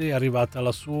notte è arrivata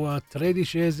alla sua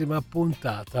 13ª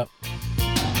puntata,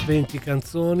 20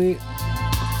 canzoni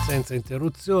senza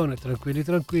interruzione, tranquilli,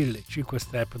 5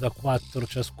 step da 4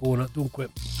 ciascuna. Dunque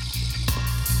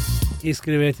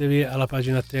iscrivetevi alla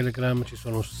pagina Telegram, ci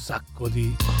sono un sacco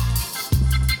di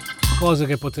cose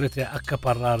che potrete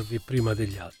accaparrarvi prima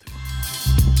degli altri.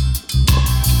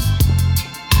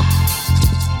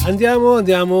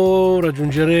 Andiamo,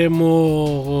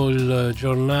 raggiungeremo il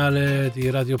giornale di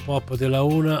Radio Pop della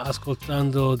 1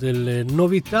 ascoltando delle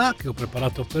novità che ho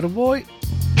preparato per voi.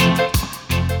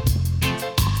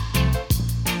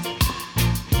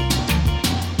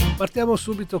 Partiamo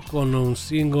subito con un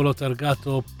singolo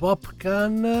targato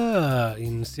Popcaan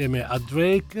insieme a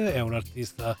Drake, è un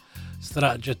artista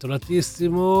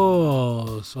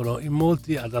gettonatissimo, sono in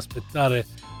molti ad aspettare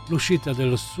l'uscita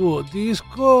del suo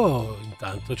disco.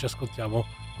 Intanto ci ascoltiamo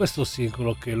questo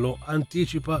singolo che lo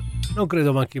anticipa, non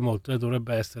credo manchi molto e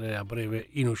dovrebbe essere a breve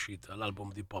in uscita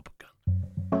l'album di Popcaan.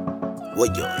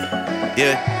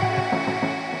 Yeah.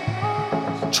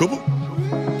 Trouble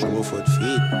for the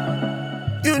feet.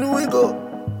 You know we go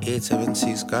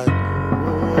 876 card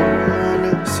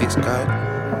 6 card.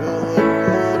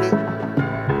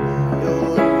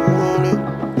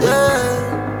 Yeah.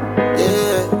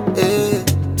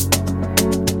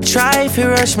 Try if you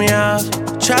rush me off,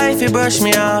 try if you brush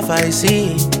me off, I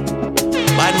see.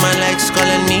 Bad man likes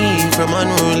calling me from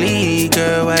unruly.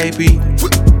 Girl, why be?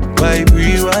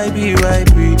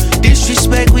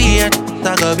 Disrespect we at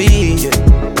Tagabi.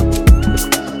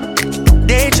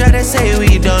 They try to say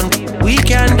we done, we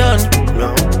can done.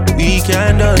 We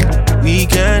cannot done, we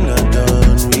cannot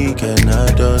done.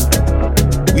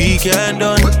 We cannot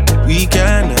done, we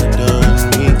cannot done.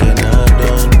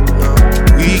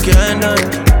 We cannot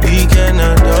done, we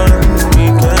cannot done. We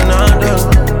cannot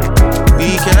done,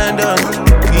 we can done.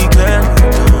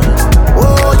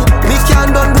 Oh, me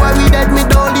can done, boy, we dead, me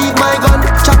don't leave my gun.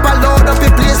 Chop a load up a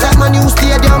place like my new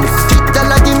stadium.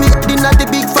 Della give me dinner the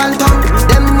big phantom.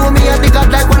 Them know me a the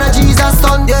god like one of Jesus'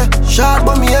 son. Yeah, sharp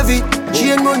but me heavy.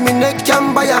 Chain round me neck,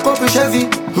 can buy a couple Chevy.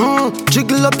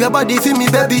 Jiggle up your body for me,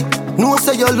 baby. No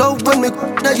say your love when me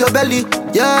at your belly.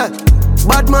 Yeah,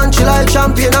 bad man chill like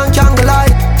champion and can't lie.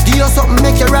 Give you something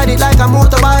make you ride it like a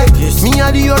motorbike. Yes. Me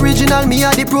a the original, me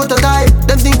a the prototype.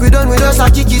 Them think we done with us, I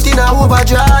kick it in a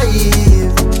overdrive.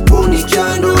 Only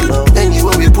can do it.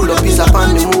 Anyway we pull up is a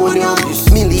pandemonium.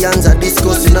 Millions of this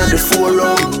the 4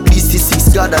 round. This is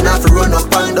 6 God and have to run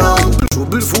up and down.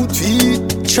 Trouble foot feet.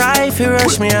 Try if you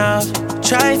rush me off,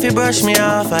 try if you brush me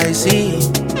off, I see.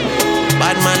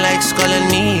 Bad man likes calling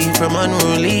me from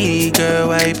unruly. Girl,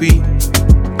 why be?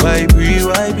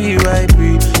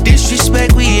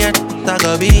 Disrespect we at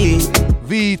Tagabi.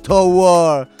 Vito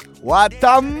War. What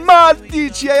a mad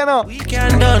DJ, you know. We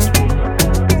can done.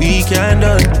 We can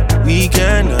done. We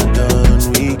cannot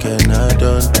done. We cannot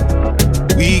done.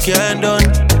 We can done.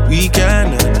 We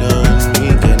cannot done. We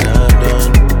cannot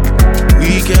done.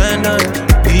 We can done.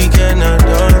 We cannot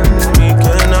done. We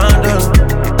cannot done.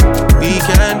 We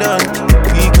can done.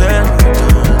 We cannot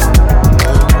done.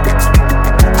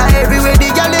 Everywhere the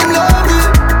girl them love you.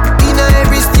 In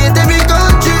every state, every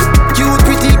country. Cute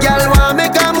pretty girl want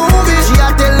make a movie. She a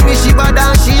tell me she bad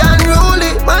and she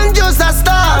unruly. Man just a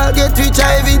star, get rich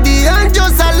every day and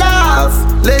just a laugh.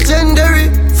 Legendary,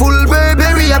 full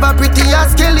Burberry, have a pretty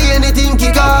ass Kelly, anything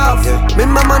kick off.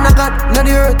 Remember man I got not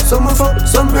the earth, some fuck,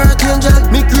 some earth angel.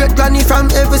 Me great granny from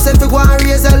every self go and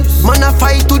raise hell. Man I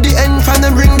fight to the end from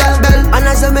them ring that bell. And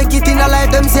as I make it in a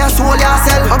life, them say I soul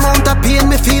yourself. Amount of pain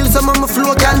me feel, some of my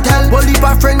flow can tell. Bully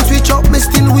pa friends switch up, me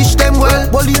still wish them well.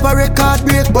 Bully pa record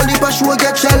break, bully pa show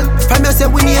get shell. From you say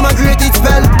we name a great it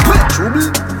spell. Trouble.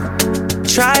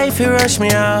 Try if you rush me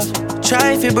off,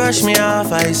 try if you brush me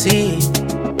off, I see.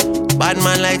 Bad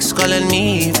man likes calling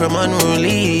me from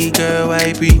unruly. Girl,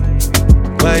 why be?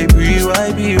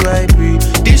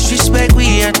 Disrespect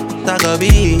we at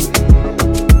Tagabi.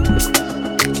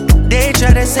 They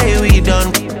try to say we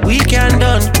done, we can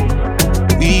done.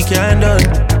 We can done,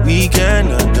 we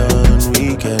cannot done.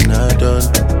 We cannot done.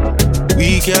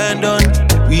 We can done,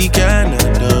 we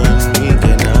cannot done. We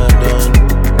cannot done.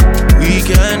 We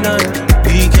can done,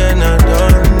 we cannot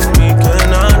done. We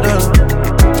cannot done.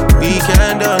 We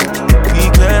can done, we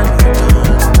cannot done.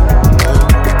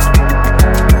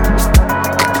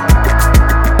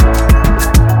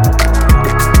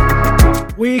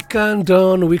 We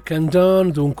Can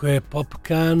Done, dunque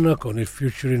Popcaan con il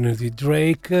featuring di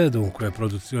Drake, dunque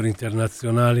produzioni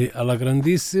internazionali alla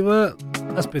grandissima,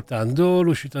 aspettando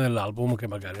l'uscita dell'album che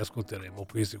magari ascolteremo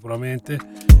qui sicuramente,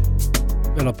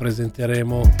 ve lo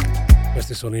presenteremo.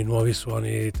 Questi sono i nuovi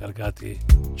suoni targati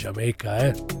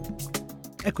Jamaica,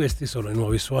 e questi sono i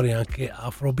nuovi suoni anche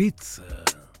Afrobeats.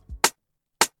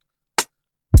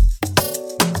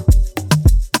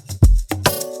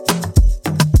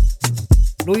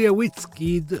 Lui è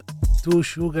Wizkid, Two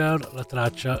Sugar, la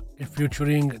traccia, il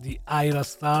featuring di Ayra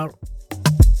Starr.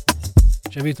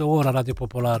 C'è Vito ora, Radio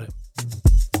Popolare.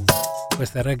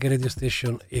 Questa è Reggae Radio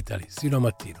Station Italy, sino a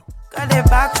mattino. Got a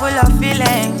bag full of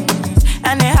feelings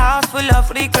and a house full of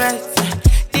regrets.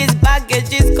 This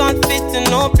baggage is can't fit in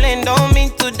no plane, don't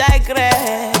mean to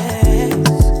digress.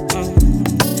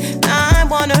 I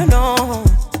wanna know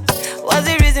what's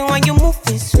the reason why you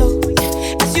moving slow?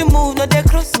 As you move, no they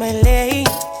cross my lane.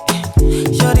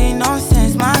 Shorty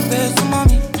nonsense, my best to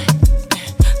mommy.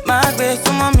 My best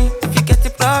to mommy. If you get the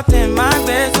problem, my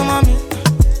best to mommy.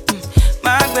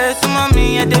 My best to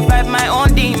mommy. I divide my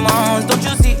own demons, don't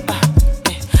you see?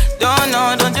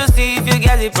 Don't you see if you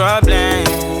get the problem?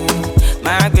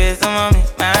 My best to mommy,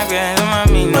 my best to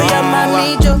mommy. No. Oh yeah,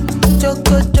 mami,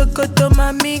 choco, to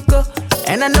mami, go.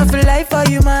 And I know feel life for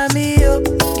you, mami, yo.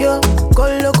 Go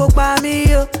loco pa me,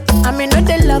 yo. I mean, no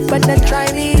they love, but they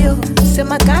try me, yo. Say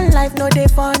my kind life, no they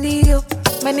funny, yo.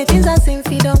 Many things I seen,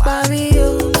 feed on pa me,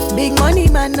 yo. Big money,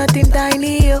 man, nothing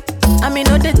tiny, yo. I mean,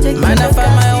 no they take man, I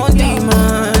find my own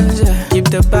demons, yeah. Keep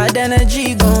the bad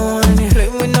energy going, yeah. Play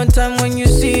with no time when you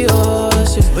see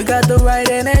us, yeah. We got the right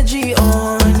energy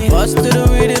on, yeah. Bust to the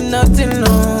rhythm, nothing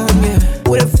long, yeah.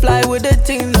 We fly with the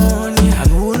thing on, yeah.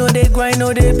 And who know they grind,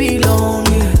 know they belong,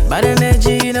 yeah. Bad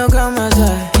energy, you know, come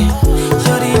outside.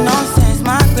 Shorty nonsense,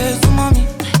 my best to mommy.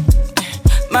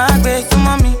 My best to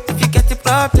mommy. If you get the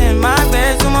problem, my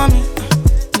best to mommy.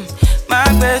 My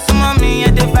best to mommy.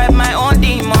 I divide my own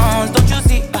demons, don't you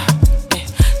see?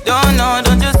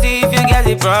 Don't you see if you get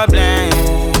the problem?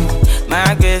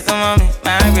 My best to mommy,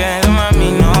 my best to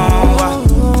mommy, no.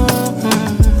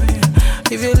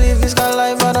 If you live this kind of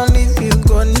life, I don't leave you,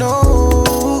 go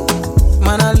no.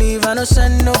 Man, I leave, I don't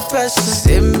send no person.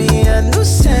 Send me, I don't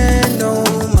send no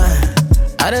man.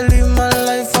 I don't live my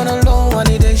life on a low, I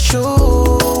need a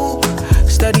show.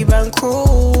 Steady bank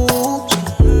cruise.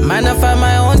 Man, I find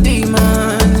my own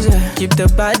demons, yeah. Keep the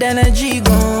bad energy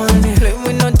going, yeah. Play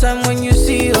with no time when you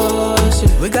see us,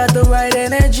 yeah. We got the right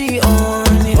energy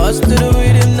on, yeah. Bust to the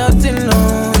rhythm, nothing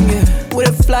long, yeah. We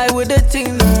fly with the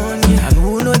thing on, yeah. And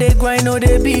who know they grind, know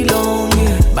they belong,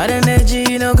 yeah. Bad energy,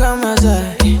 you know, come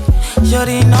outside.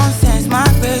 Shorty nonsense, my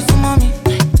best to mommy.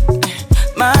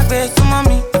 My best to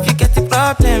mommy. If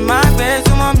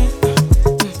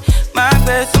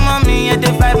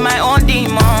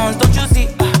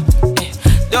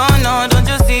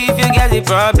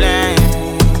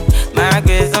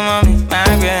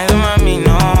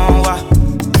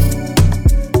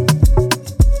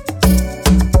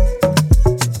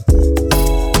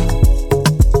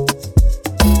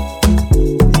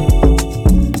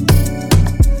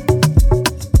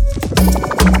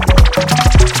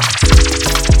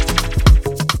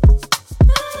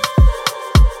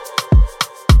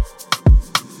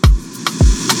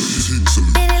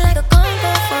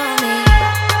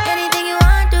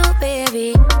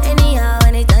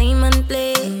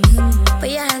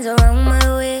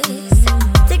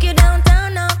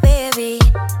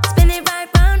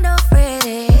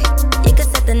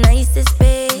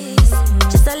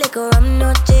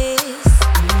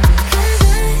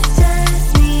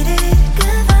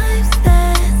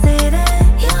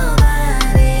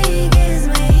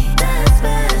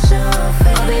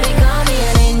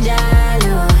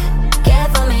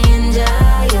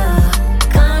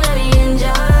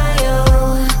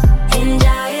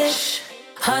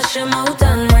Hush your mouth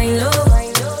and wine low,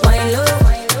 wine low,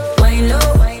 wine low.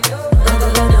 Go go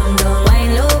go down down,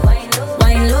 wine low, wine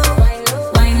low,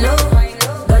 wine low.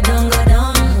 Go down,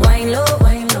 wine low, wine low,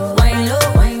 wine low, wine low,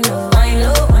 wine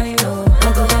low, wine low. Go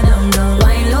go go down down,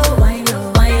 wine low, wine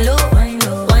low, wine low, wine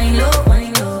low, wine low,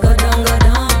 wine low. Go down, go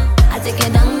down. I take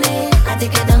it down there, I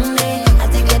take it down there, I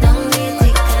take it down there,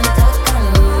 tick and tock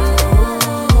and roll.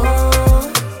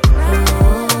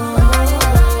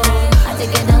 I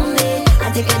take it down there,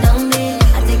 I take it down there,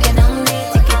 I take it down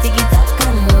there, tick it, tick it, tock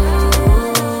and roll.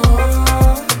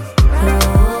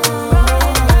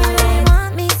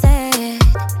 Want me said,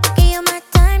 give you my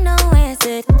time, no waste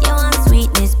it. You want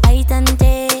sweetness, bite and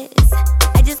taste.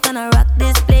 I just gonna rock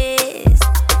this place,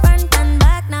 front and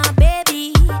back now,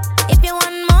 baby. If you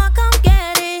want more, come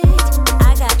get it.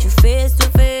 I got you face to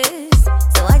face,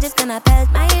 so I just gonna pelt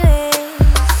my way.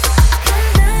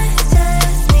 'Cause I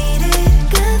just need it,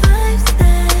 good vibes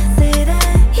that say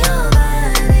that your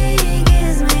body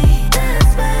gives me that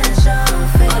special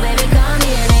feeling. Oh baby, call me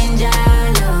an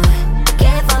angel, yo.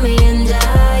 Care for me,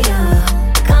 enjoy, yo.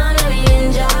 Come let me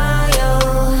enjoy, yo.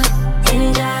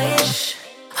 Enjoy it.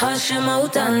 Hush your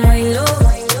mouth and wine low,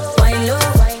 wine low, wine low.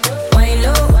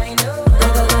 Go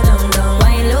go go down down,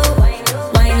 wine low, wine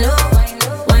low, wine low.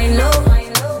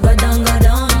 Go down, wine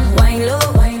low, wine low,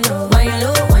 wine low, wine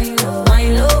low,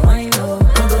 wine low, wine low.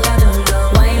 Go go go down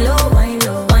down, wine low, wine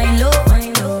low, wine low,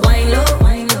 wine low, wine low,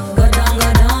 wine low. Go down,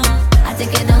 go down. I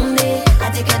take it down there, I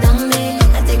take it down there,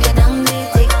 I take it down there,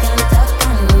 tick and tock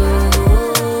and roll.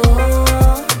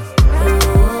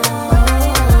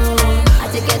 I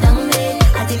take it down there,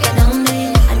 I take it down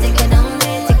there, I take it down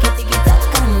there, tick it, tick it,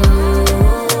 tock and roll.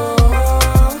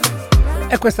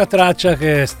 E questa traccia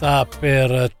che sta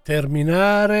per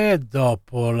terminare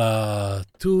dopo la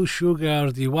Two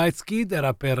Sugar di Wizkid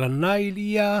era per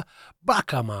Nailah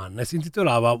Blackman e si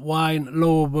intitolava Wine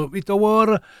Love Vito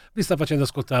War. Vi sta facendo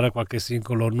ascoltare qualche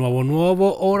singolo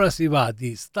nuovo. Ora si va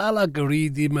di Stalag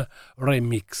Rhythm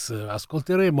Remix.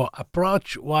 Ascolteremo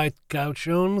Approach White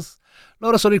Cautions.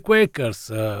 Loro sono i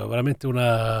Quakers, veramente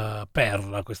una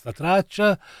perla questa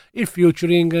traccia. Il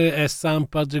featuring è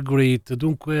Sampa The Great,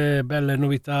 dunque belle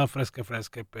novità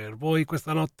fresche per voi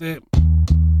questa notte.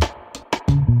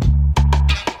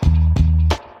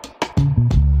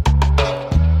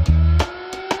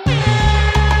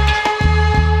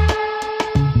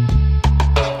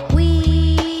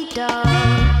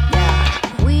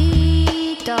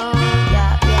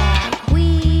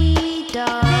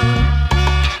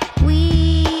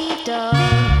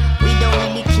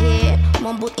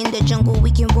 In the jungle,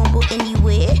 we can rumble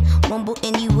anywhere,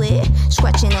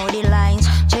 scratching all the lines,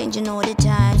 changing all the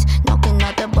times, knocking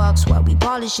out the box while we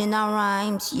polishing our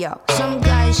rhymes. Yeah, some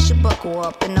guys should buckle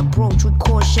up and approach with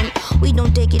caution. We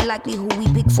don't take it lightly who we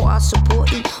pick for our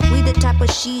supporting. We the type of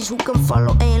she's who can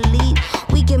follow and lead.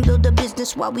 We can build a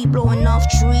business while we blowing off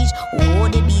trees. Oh,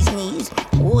 the bee's knees,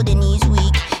 oh, the knees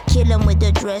weak. Kill him with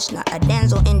the dress, not a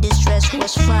damsel in distress who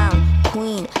was found.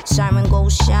 Queen, siren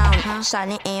goes down,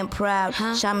 silent and proud.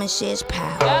 Shaman says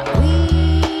pow. We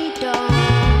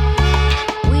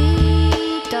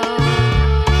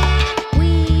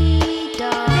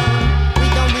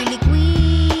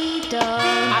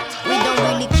don't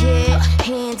really care.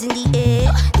 Hands in the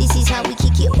air. This is how we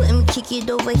kick it when we kick it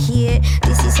over here.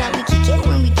 This is how we kick it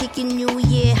when we kick it New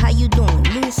Year. How you doing?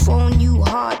 New phone, new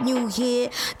heart, new hair.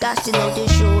 Got to know the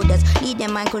shoulders, lead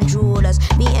them mind controllers.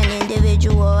 Be an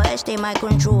individual, as they might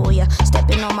control ya.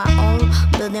 Stepping on my own,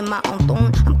 building my own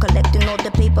throne. I'm collecting all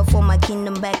the paper for my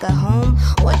kingdom back at home.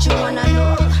 What you wanna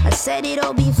know? I said it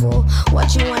all before.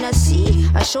 What you wanna see?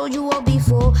 I showed you all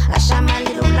before. I shine my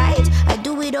little light, I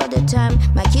do it all the time.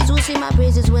 My kids will sing my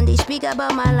praises when they speak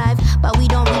about my life, but we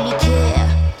don't really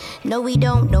care. No we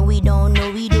don't, no we don't,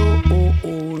 no we don't. Oh,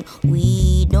 oh.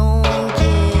 We don't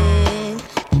care.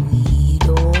 We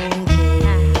don't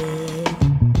care.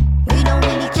 We don't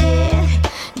really care.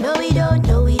 No we don't,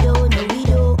 no we don't, no we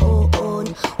don't. Oh, oh.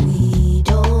 We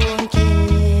don't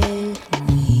care.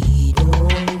 We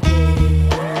don't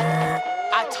care.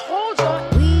 I told you.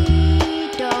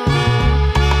 We don't.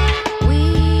 We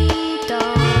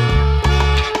don't.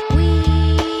 We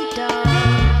don't.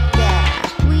 Yeah.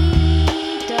 We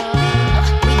don't.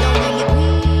 We don't really. We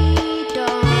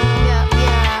don't. Yeah.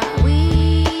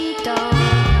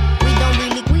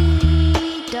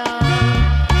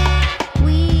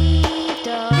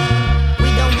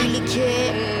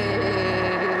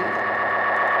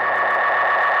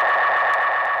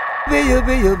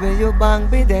 You bang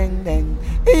be deng deng.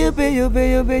 You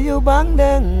bang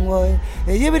deng boy.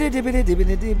 You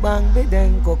bang be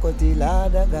deng. Kokoti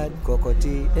lada God,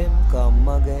 kokoti him come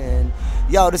again.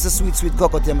 Yo, this is sweet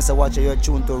Kokoti. Mr. Watcher, you're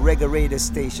tuned to Reggae Radio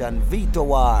Station, Vito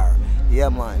War. Yeah,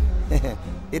 man.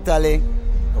 Italy,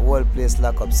 the whole place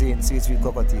lock up. Seeing sweet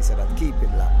Kokoti, so that keep it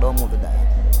locked. Don't move the dial.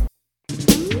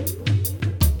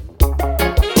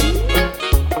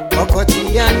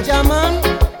 Kokoti and JAhman,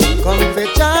 come for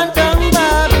chant and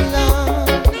Babylon.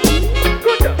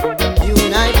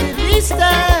 United we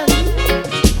stand.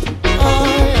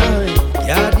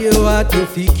 Y'a des what to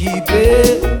fi keep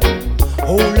it.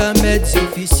 All the meds you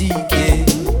fi seek it.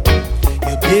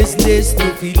 Your business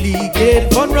to fi leak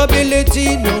it.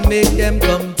 Vulnerability no make them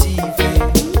come thief it.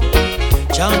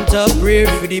 Chant a prayer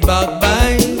for the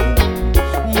backbite.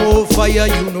 More fire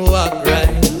you know I cry.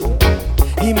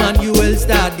 Emmanuel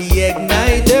start the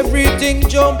ignite. Everything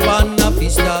jump and a fi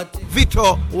start.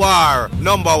 Vito War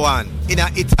 #1 in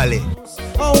Italy.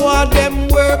 How are them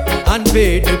work and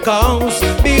pay the cost?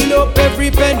 Build up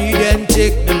every penny, then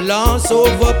take the loss.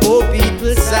 Over poor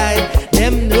people's side,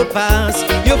 them no pass.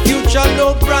 Your future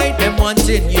no bright, them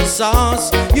wanting your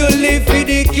sauce. You live for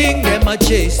the king, them a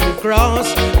chase the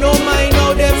cross. No mind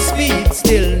how them speed,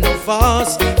 still no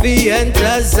fast. We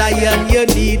enter Zion, you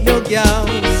need no gas.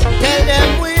 Tell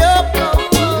them we up,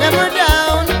 never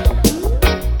down.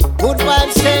 Good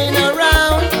vibes staying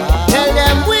around. Tell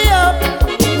them we up,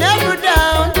 never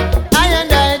down. I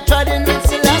and I trodden with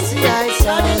Selassie I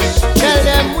sound. Tell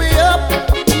them we up,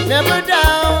 never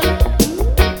down.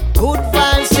 Good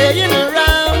vibes staying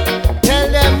around. Tell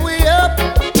them we up,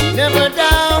 never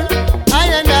down. I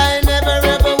and I never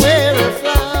ever wear a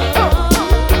frown.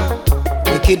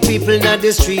 Wicked people in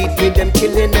the street with them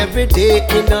killing every day.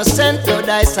 Innocent blood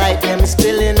I sight them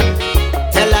spilling.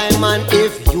 Tell I man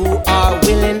if you are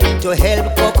willing to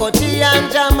help Kokoti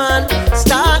and JAhman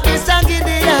start this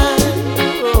Gideon.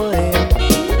 Oh, yeah.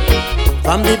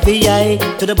 From the VI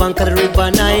to the bank of the river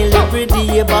Nile, every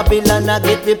day Babylon I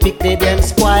get the picnic them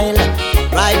spoil.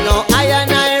 Right now I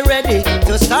and I ready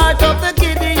to start up the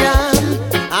Gideon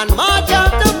and march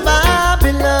out to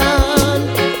Babylon.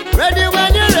 Ready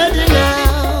when you're ready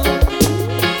now.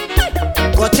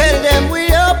 Go tell them we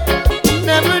up,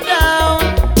 never down.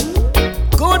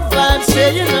 Good vibes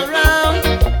staying around.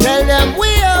 Tell them we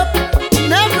up,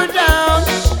 never down.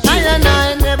 I and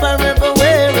I never ever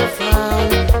wear a frown.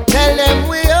 Tell them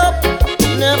we up,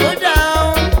 never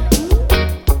down.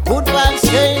 Good vibes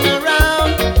staying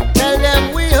around. Tell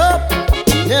them we up,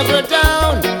 never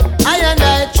down. I and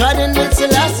I trodden with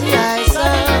Selassie I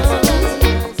sound.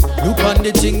 Look on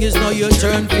the thing is now your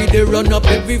turn for the run up.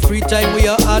 Every free time we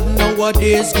are had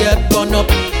nowadays get gone up.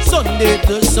 Sunday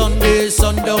to Sunday,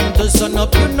 sundown to sun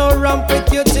up. You know ramp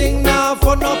with your thing now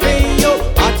for no pay yo.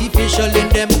 Artificial in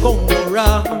them Congo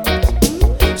rap.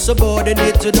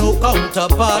 Subordinate to no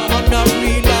counterpart. Man a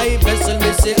real life vessel,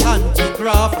 me say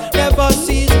anti-craft. Never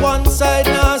sees one side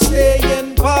now stay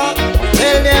in part.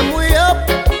 Tell them we up,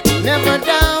 never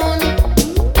down.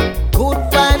 Good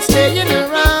vibes staying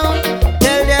around.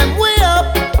 Tell them we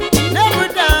up, never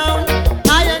down.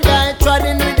 I and I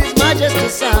trodden with his majesty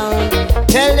sound.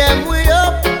 Tell them we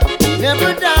up,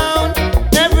 never down.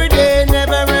 Every day,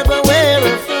 never ever wear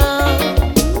a frown.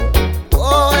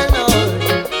 Oh Lord,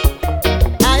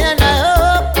 I and I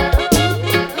up,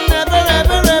 never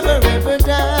ever ever ever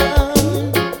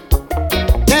down.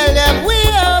 Tell them we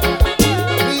up,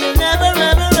 we'll never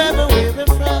ever ever wear a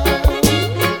frown.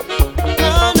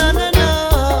 No, no, no, no.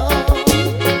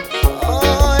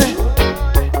 Oh,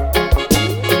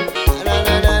 na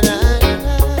na na na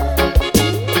na.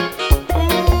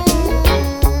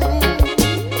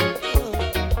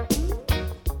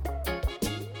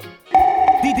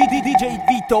 DJ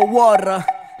Vito War.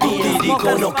 Tutti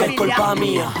dicono che è colpa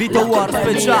mia. Vito War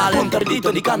speciale.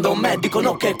 Interdito di Ganjaman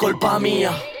dicono che è colpa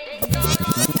mia.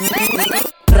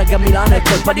 Reggae a Milano è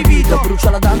colpa di Vito. Brucia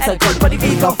la danza è colpa di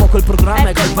Vito. A fuoco il programma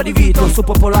è colpa di Vito. Su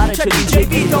Popolare c'è DJ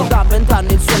Vito. Da 20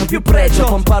 anni il suono più pregio.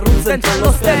 Con Parruzza dentro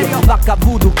lo stereo. Vacca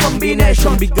Voodoo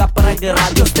Combination. Big Up Reggae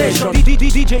Radio Station.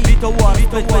 DJ Vito War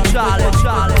speciale.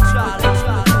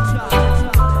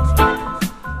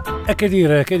 E che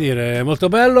dire, molto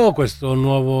bello questo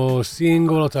nuovo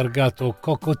singolo targato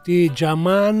Kokoti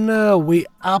JAhman, We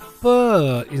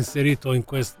Up, inserito in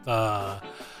questa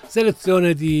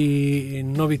selezione di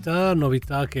novità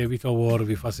che Vito War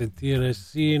vi fa sentire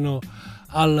sino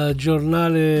al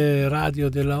giornale radio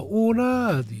della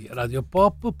Una di Radio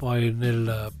Pop, poi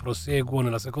nel proseguo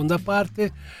nella seconda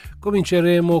parte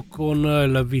cominceremo con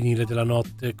il vinile della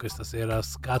notte. Questa sera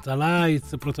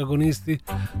Skatalites, protagonisti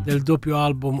del doppio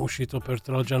album uscito per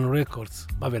Trojan Records,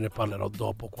 ma ve ne parlerò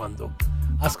dopo, quando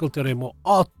ascolteremo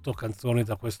 8 canzoni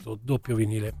da questo doppio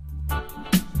vinile.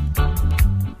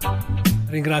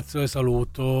 Ringrazio e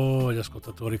saluto gli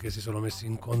ascoltatori che si sono messi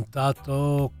in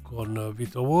contatto con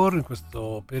Vito War in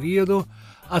questo periodo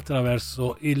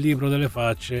attraverso il libro delle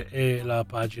facce e la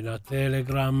pagina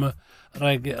Telegram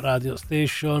Reggae Radio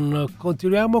Station.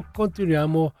 Continuiamo.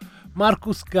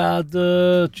 Marcus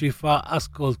Cad ci fa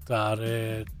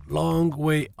ascoltare Long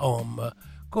Way Home.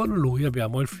 Con lui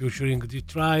abbiamo il featuring di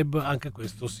Tribe, anche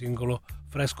questo singolo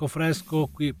fresco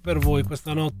qui per voi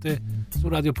questa notte su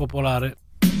Radio Popolare.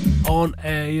 On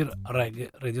Air Reggae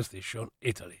Radio Station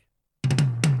Italy.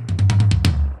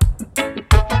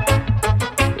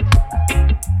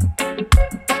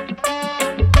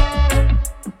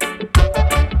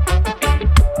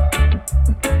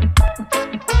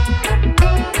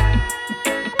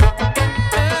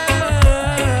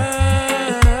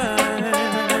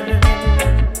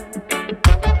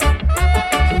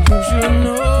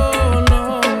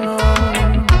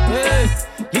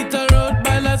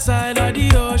 Side of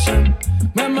the ocean,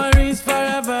 memories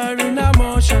forever in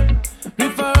emotion.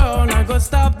 If around, I go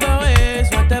stop the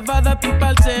waves. Whatever the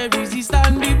people say, resist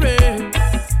and be brave.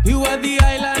 You are the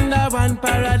island of one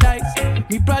paradise.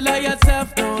 Be proud of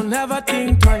yourself, don't ever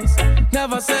think twice.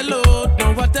 Never sell out,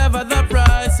 no whatever the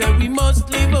price. And we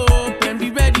must live up and be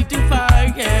ready to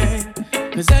fight, yeah.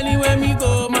 Cause anywhere we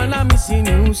go, man, I'm missing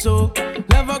you so.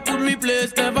 Never could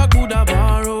replace, never could have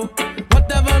borrow.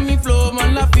 Whatever me flow,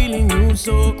 man, I'm feeling you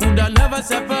so. Coulda never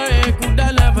separate,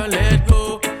 coulda never let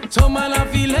go. So man, I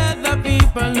feel let the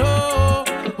people know.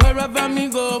 Wherever me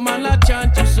go, man, I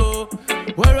chant you so.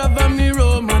 Wherever me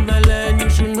roam, man, the land, you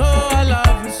should know I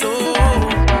love you so.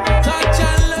 Touch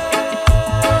and love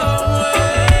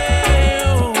way,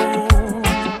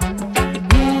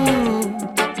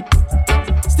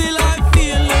 Still I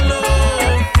feel the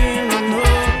love,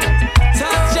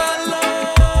 Touch and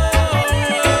love way,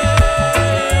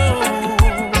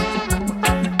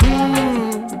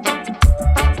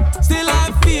 Still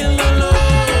I feel the love,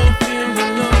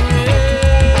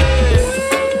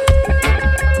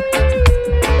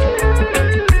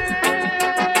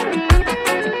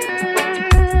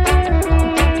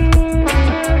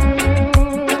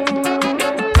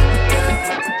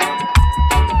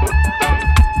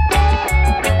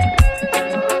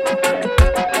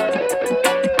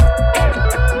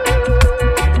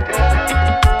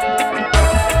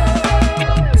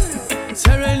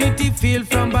 Serenity feel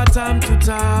from bottom to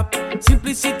top.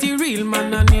 Simplicity real,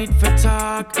 man, I need for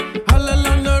talk. All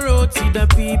along the road, see the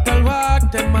people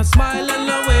walk. Them a smile and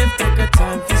a wave, take a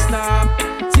time to stop.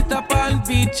 Sit up on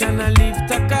beach and I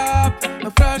lift a cup. A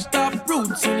fresh top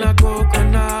roots in a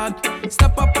coconut.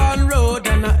 Step up on road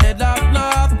and I head up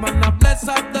north. Man, I bless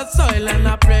up the soil and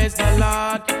I praise the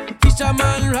Lord.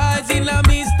 Fisherman rise in a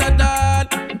Mr. Dad.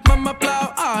 Mama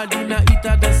plow hard in a heat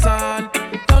of the sun.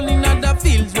 Down in the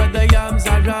fields where the yams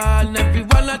are run.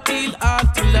 Everyone a till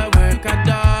hard till the work are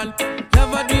done.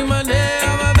 Never dream a day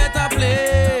of a better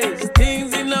place.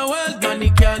 Things in the world money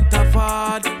can't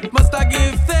afford. Must I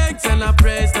give thanks and I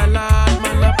praise the Lord.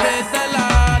 Man, I praise the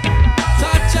Lord.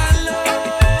 Such a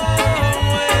long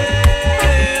way.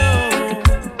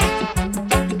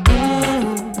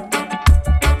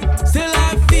 Still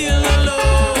I feel the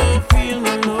love,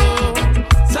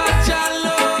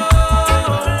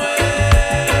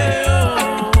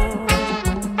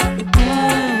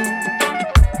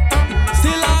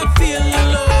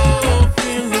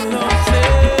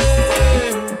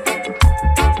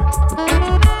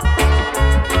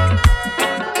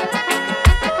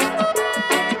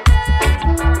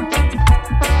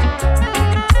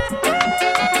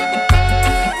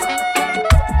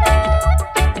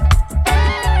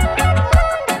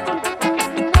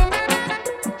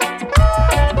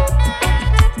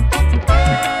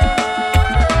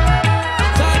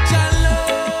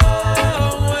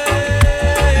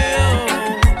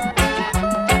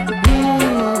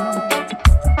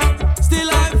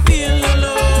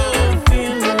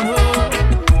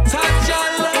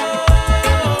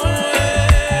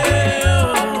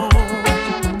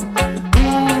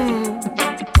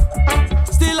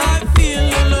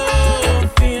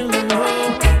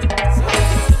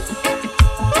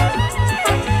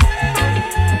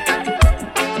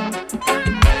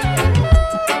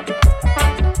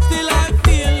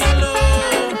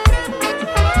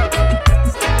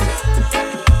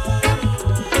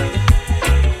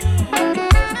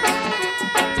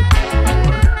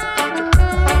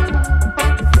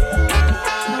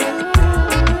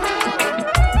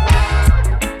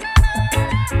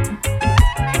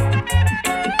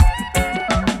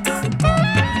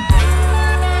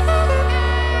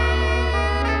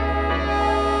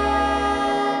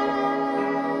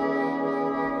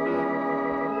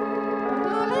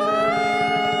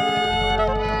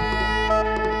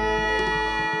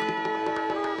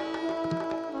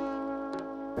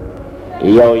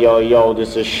 Yo, yo, yo,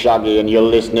 this is Shaggy and you're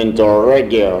listening to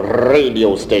Reggae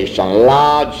Radio Station,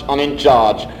 large and in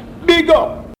charge. Big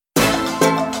up!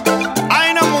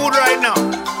 I in a mood right now.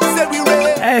 Said we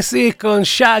ready. Sì, con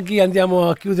Shaggy andiamo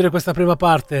a chiudere questa prima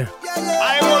parte.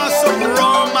 I want some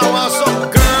rum, I want some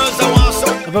girls, I want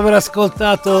some... Dopo aver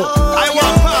ascoltato I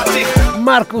want party.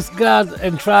 Marcus God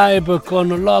and Tribe con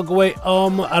Long Way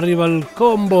Home, arriva il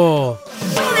combo.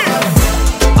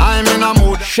 I'm in a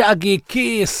mood. Shaggy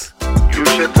Kiss. You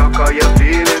should talk how you're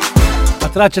feeling. La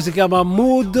traccia si chiama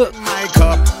Mood. My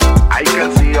cup. I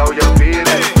can see how you're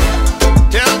feeling.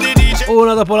 Tell the DJ.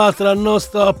 Una dopo l'altra, non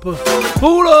stop.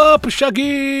 Pull up,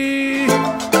 Shaggy.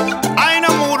 I in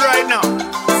a mood right now.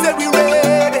 Said we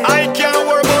ready. I can't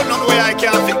worry about none way I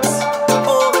can't fix.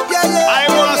 Oh, yeah, yeah. I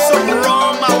want some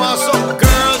rum, I want some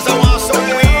girls, I want some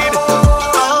weed.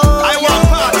 I want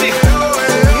party.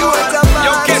 You want a party?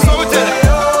 Yo, guess what we tell you?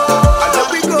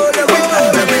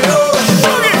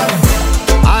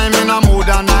 I'm in a mood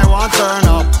and I want turn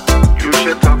up. You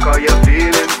should talk how you're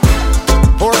feeling.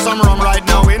 Pour some rum right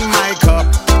now in my cup.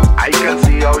 I can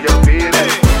see how you're feeling. Hey.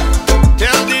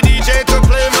 Tell the DJ to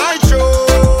play my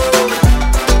tune.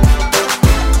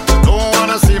 Don't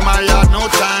wanna see my yard no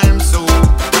time soon.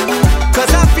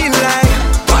 Cause I feel like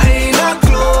why not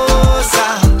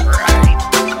closer? Right.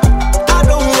 I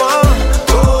don't want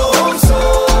go home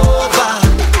sober.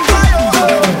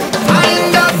 I'm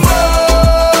in that mode.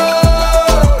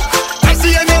 I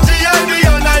see energy every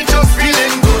all night just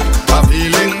feeling good. I'm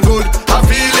feeling good, I'm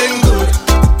feeling good.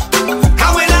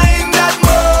 And when I'm in that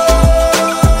mode,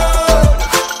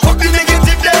 fuck the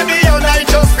negative baby all night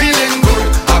just feeling good.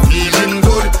 I'm feeling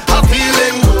good, I'm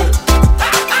feeling good.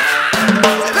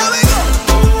 There we go.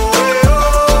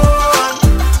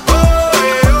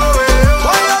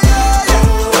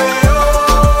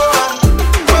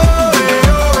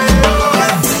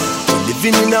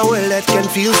 Living in a world that can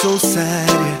feel so sad.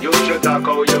 You should talk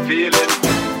how you're feeling.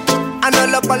 And all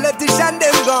the politicians,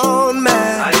 them gone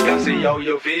mad. I can see how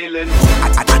you're feeling.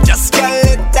 I just can't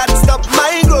let that stop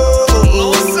my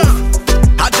growth.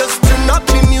 I just turn up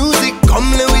the music,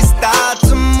 come let we start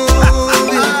to move.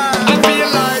 I feel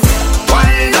like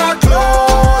why not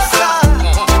closer?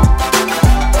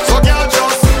 So girl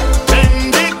just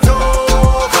bend it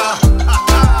over.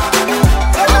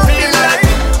 I feel like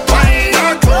why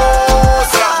not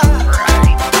closer?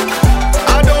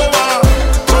 I don't want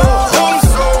go home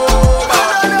sober.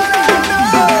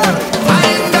 I'm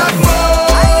in that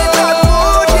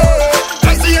mode, yeah.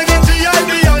 I see energy I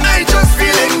be and I just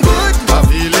feeling good. I'm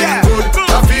feeling good,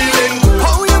 I'm feeling good.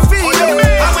 How you feeling?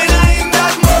 And when I'm in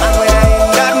that mood,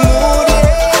 yeah.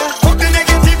 fuck the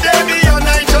negative baby and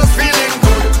I just feeling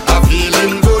good. I'm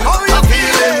feeling good, I'm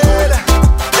feeling good.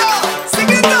 Sing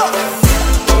it up.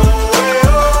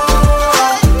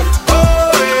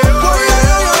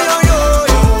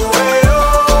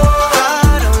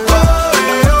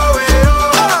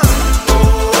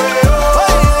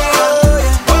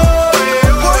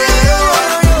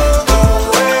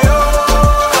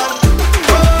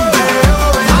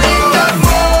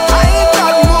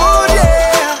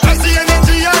 I see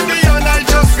energy I be and I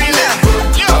just feeling good.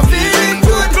 I'm feeling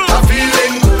good, I'm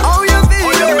feeling good. How you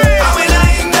feeling? And when I'm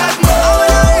in that mood,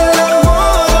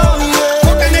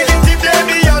 fuck the negative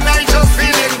baby and I just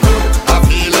feeling good. I'm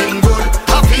feeling good,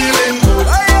 I'm feeling good.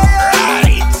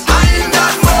 Right. I'm in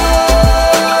that mood.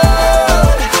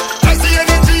 I see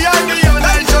energy I be and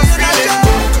I just feeling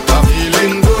good. I'm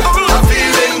feeling good, I'm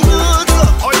feeling good.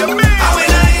 Oh, you mean? And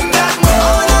when I'm in that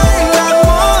mood,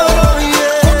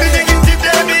 fuck the negative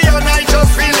baby and I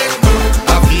just feeling good.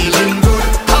 I'm feeling good,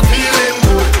 I'm feeling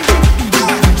good.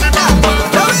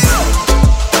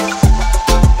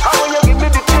 How you give me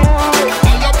the thing?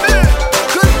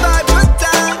 Good vibe, good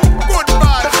time. Good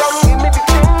vibes. Give me the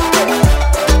thing.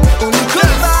 Only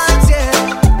good vibes, yeah.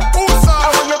 How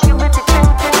you give me the thing?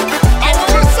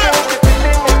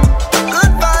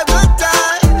 Good vibe, good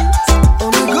times.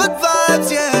 Only good vibes,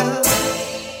 yeah.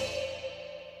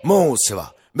 Mo se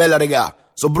va, bella regà,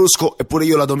 so brusco eppure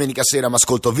io la domenica sera mi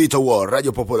ascolto Vito War,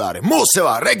 Radio Popolare. Mo se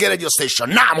va, Reggae Radio Station,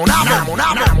 namo.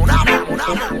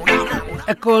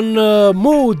 E con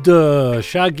Mood,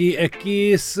 Shaggy e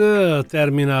Kiss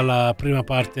termina la prima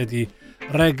parte di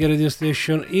Reggae Radio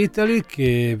Station Italy,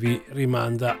 che vi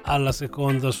rimanda alla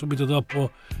seconda subito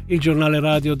dopo il giornale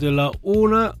radio della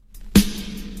 1.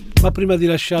 Ma prima di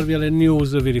lasciarvi alle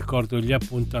news vi ricordo gli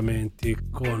appuntamenti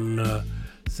con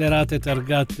serate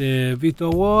targate Vito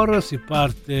War. Si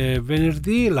parte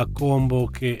venerdì, la combo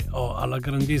che ho alla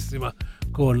grandissima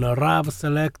con Rav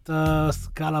Selecta,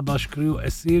 Calabash Crew e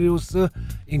Sirius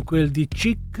in quel di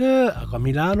Chic a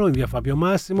Milano in via Fabio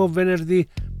Massimo. Venerdì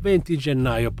 20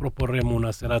 gennaio proporremo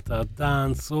una serata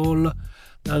dancehall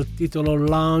dal titolo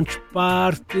Launch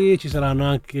Party. Ci saranno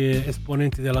anche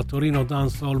esponenti della Torino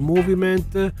Dancehall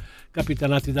Movement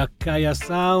capitanati da Kaya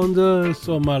Sound,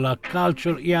 insomma la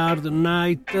Culture Yard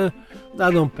Night da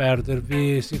non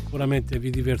perdervi, sicuramente vi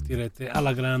divertirete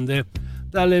alla grande.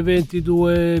 Dalle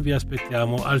 22 vi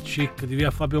aspettiamo al CIC di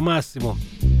via Fabio Massimo.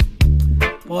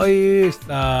 Poi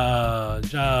sta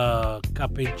già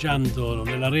capeggiando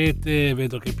nella rete,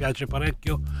 vedo che piace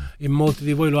parecchio, in molti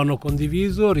di voi lo hanno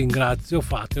condiviso, ringrazio,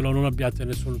 fatelo, non abbiate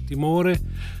nessun timore.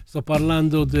 Sto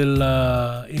parlando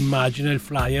dell'immagine, il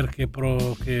flyer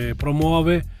che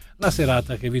promuove la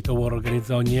serata che Vito War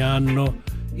organizza ogni anno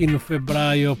in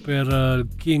febbraio per il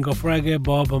King of Reggae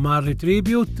Bob Marley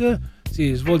Tribute.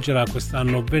 Si svolgerà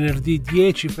quest'anno venerdì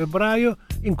 10 febbraio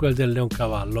in quel del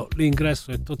Leoncavallo.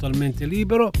 L'ingresso è totalmente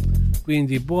libero,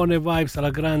 quindi buone vibes alla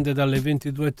grande dalle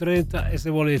 22:30 e se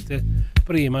volete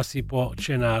prima si può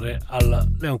cenare al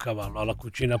Leoncavallo, alla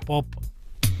cucina pop.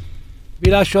 Vi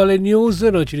lascio alle news,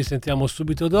 noi ci risentiamo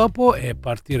subito dopo e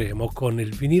partiremo con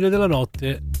il vinile della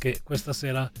notte, che questa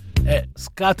sera è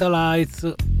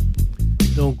Skatalites.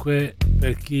 Dunque,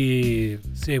 per chi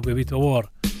segue Vito War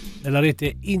nella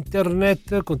rete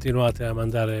internet, continuate a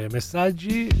mandare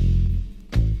messaggi,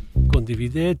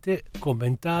 condividete,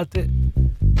 commentate.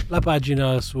 La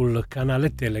pagina sul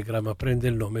canale Telegram prende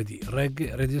il nome di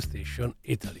Reggae Radio Station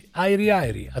Italy.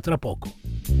 Ayri, a tra poco.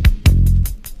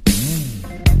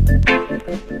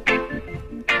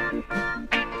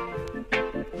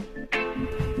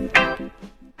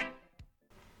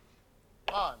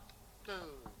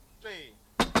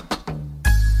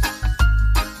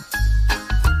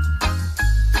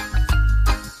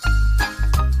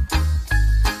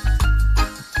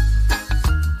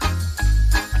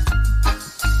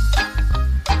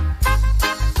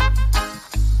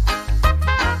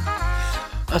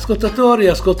 Ascoltatori,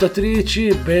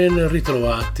 ascoltatrici, ben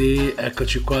ritrovati,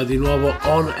 eccoci qua di nuovo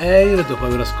on air dopo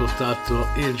aver ascoltato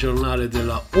il giornale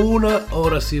della 1,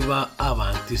 ora si va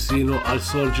avanti sino al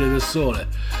sorgere del sole.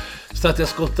 State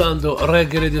ascoltando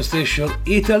Reggae Radio Station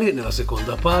Italy nella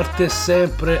seconda parte,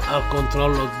 sempre al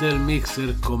controllo del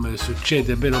mixer come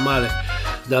succede bene o male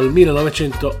dal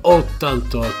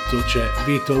 1988, c'è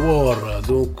Vito War,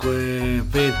 dunque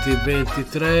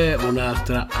 2023,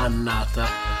 un'altra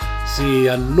annata si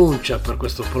annuncia per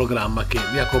questo programma che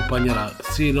vi accompagnerà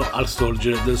sino al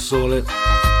sorgere del sole.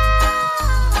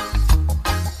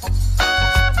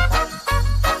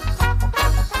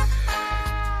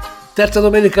 Terza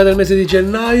domenica del mese di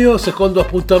gennaio, secondo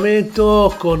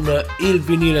appuntamento con il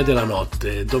vinile della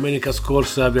notte. Domenica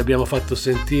scorsa vi abbiamo fatto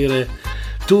sentire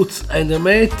Toots and the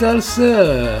Metals,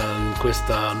 in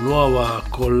questa nuova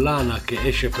collana che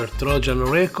esce per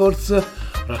Trojan Records,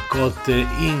 raccolte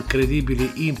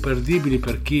incredibili, imperdibili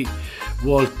per chi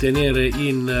vuol tenere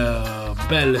in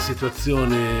belle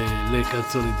situazioni le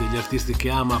canzoni degli artisti che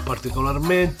ama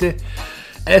particolarmente.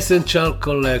 Essential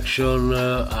Collection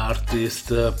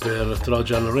Artist per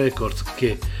Trojan Records,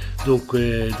 che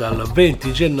dunque dal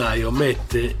 20 gennaio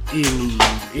mette in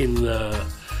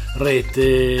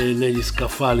rete negli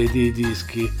scaffali di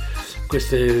dischi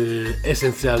queste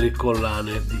essenziali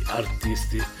collane di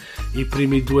artisti. I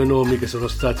primi due nomi che sono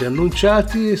stati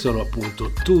annunciati sono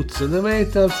appunto Toots and the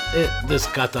Metals e The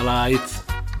Skatalites.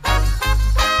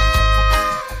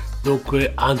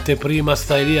 Dunque anteprima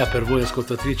stylia per voi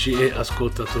ascoltatrici e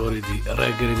ascoltatori di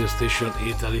Reggae Radio Station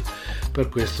Italy. Per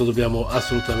questo dobbiamo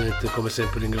assolutamente come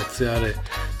sempre ringraziare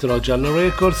Trojan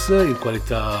Records in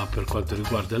qualità per quanto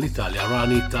riguarda l'Italia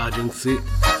Run It Agency.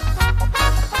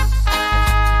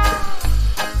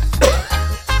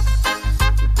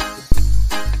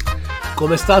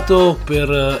 Come è stato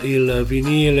per il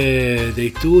vinile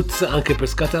dei Toots, anche per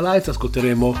Skatalites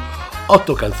ascolteremo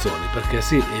 8 canzoni, perché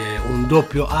sì, è un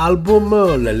doppio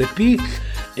album, l'LP,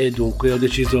 e dunque ho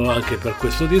deciso anche per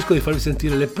questo disco di farvi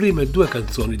sentire le prime 2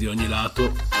 canzoni di ogni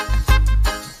lato.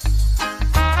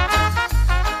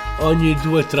 Ogni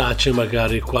 2 tracce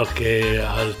magari qualche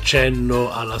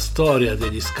accenno alla storia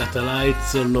degli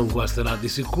Skatalites non guasterà di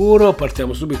sicuro.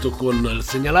 Partiamo subito con il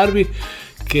segnalarvi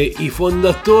che i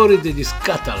fondatori degli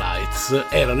Skatalites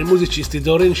erano i musicisti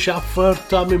Doreen Shaffer,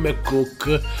 Tommy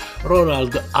McCook,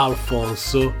 Roland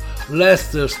Alphonso,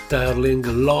 Lester Sterling,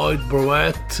 Lloyd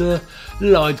Browett,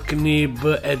 Lloyd Knibb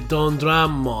e Don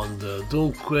Drummond.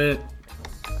 Dunque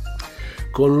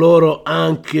con loro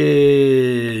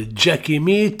anche Jackie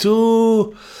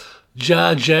Mitu,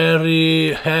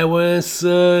 Jerry Owens,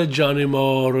 Johnny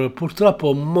Moore.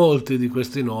 Purtroppo molti di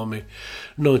questi nomi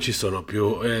non ci sono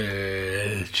più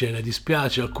e ce ne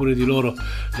dispiace, alcuni di loro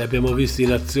li abbiamo visti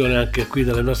in azione anche qui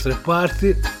dalle nostre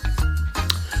parti.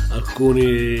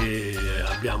 alcuni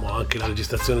abbiamo anche la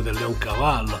registrazione del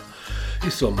Leoncavallo.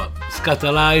 Insomma,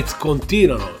 Skatalites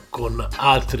continuano con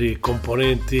altri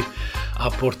componenti a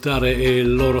portare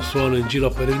il loro suono in giro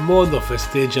per il mondo,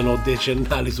 festeggiano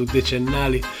decennali su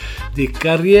decennali di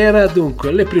carriera.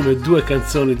 Dunque, le prime due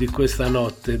canzoni di questa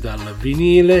notte dal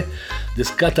vinile The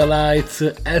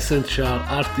Skatalites Essential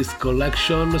Artist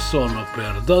Collection sono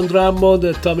per Don Drummond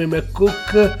e Tommy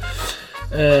McCook,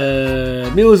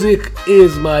 Music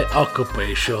is my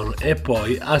occupation, e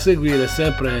poi a seguire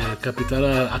sempre a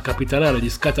capitanare gli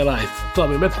Skatalites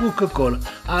Tommy McCook con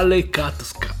Alley Cat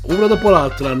Ska, una dopo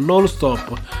l'altra non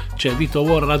stop. C'è Vito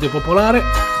War Radio Popolare,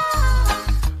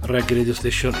 Reggae Radio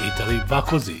Station Italy, va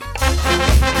così.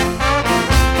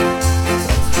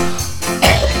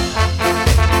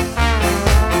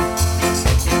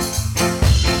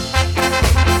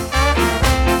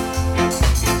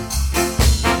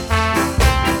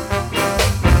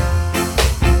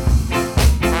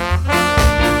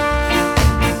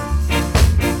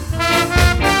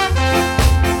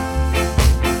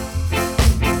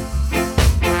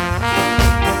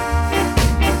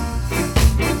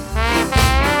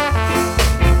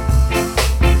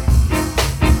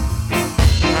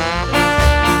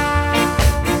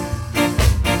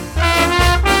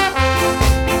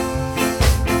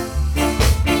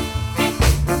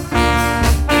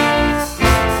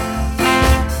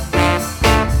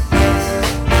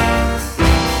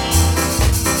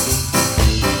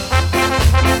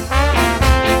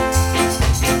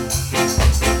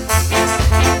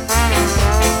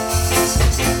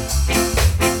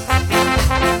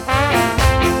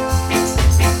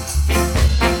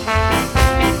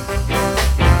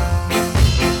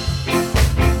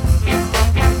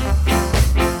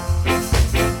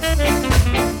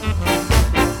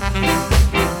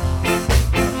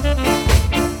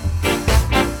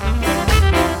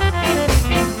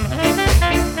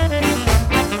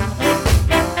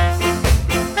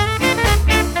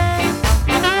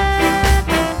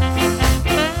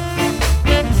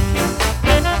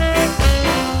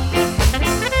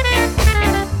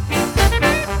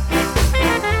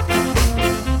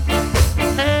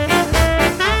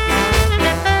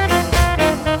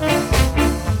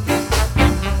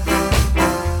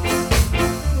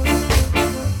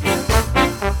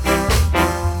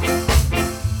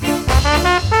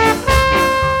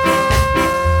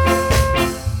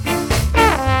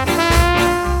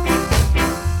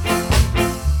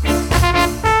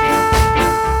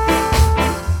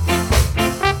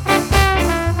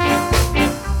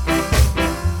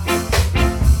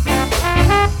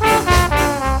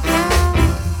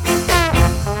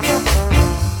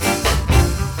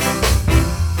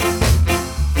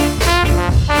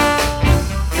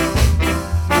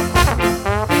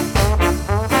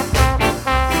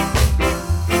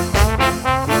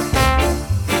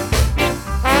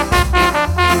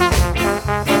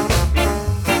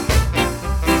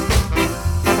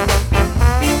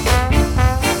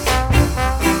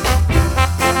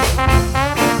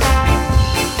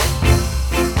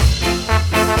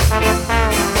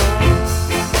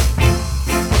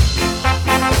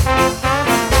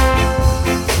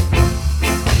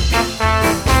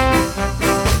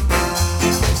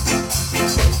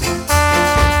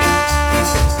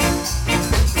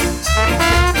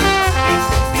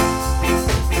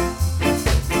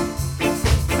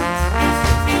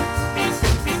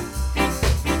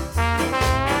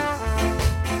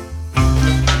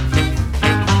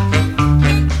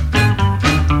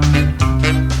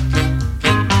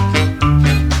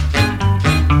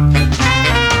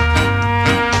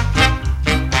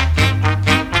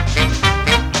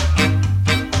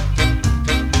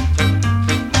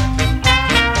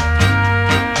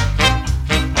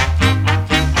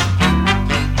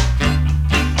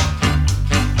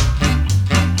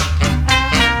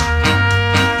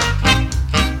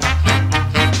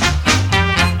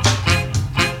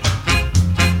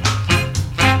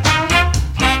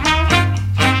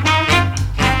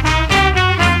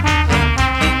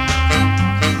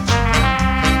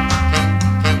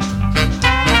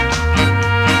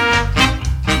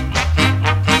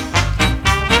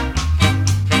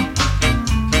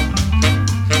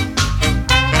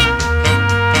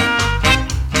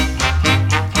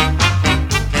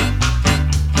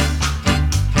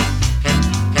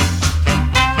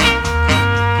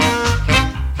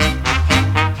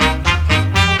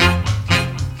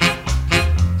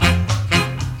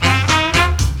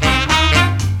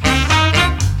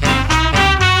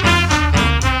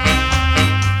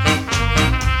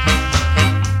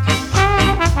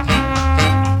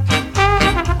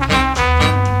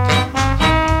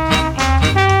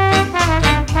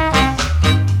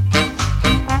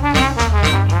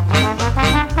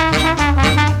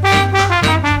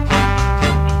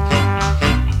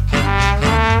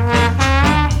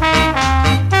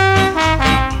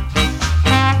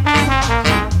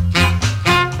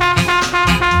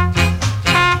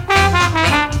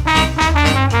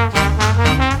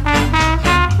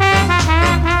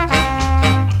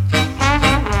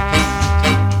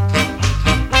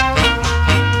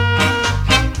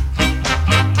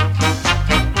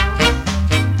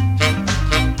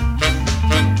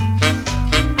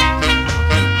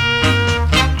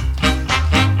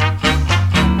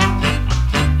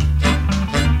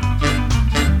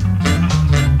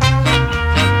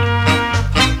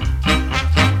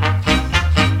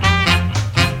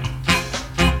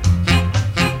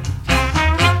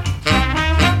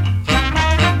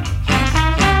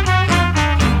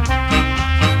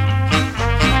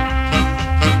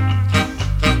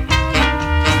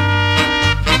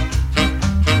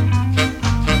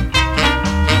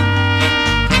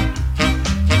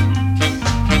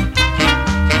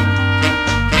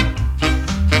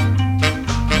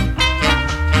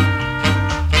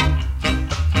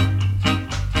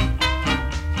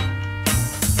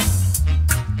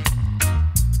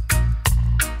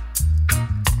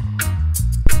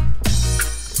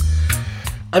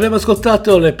 Abbiamo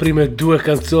ascoltato le prime due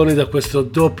canzoni da questo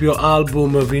doppio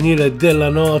album vinile della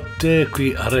notte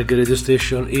qui a Reggae Radio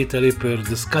Station Italy per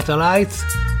The Skatalites.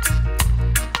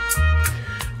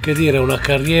 Che dire, una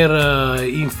carriera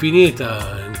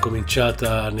infinita,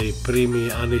 incominciata nei primi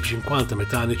anni 50,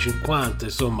 metà anni 50,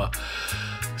 insomma,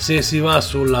 se si va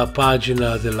sulla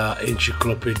pagina della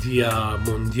enciclopedia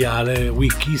mondiale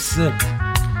Wikis,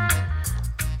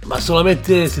 ma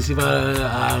solamente se si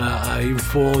va in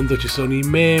fondo ci sono i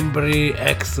membri,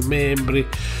 ex membri,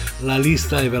 la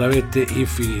lista è veramente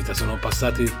infinita, sono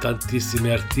passati tantissimi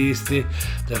artisti,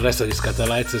 del resto di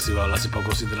Skatalites la si può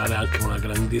considerare anche una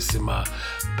grandissima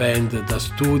band da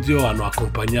studio, hanno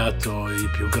accompagnato i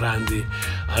più grandi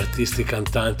artisti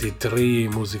cantanti tri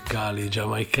musicali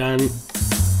giamaicani.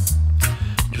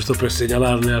 Giusto per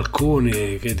segnalarne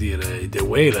alcuni, che dire, i The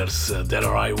Wailers,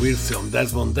 Delroy Wilson,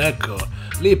 Desmond Decker,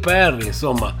 Lee Perry,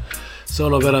 insomma,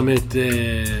 sono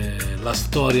veramente la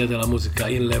storia della musica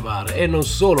in levare, e non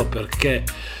solo perché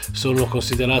sono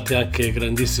considerati anche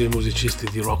grandissimi musicisti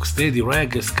di rocksteady,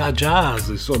 reggae, ska, jazz,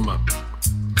 insomma,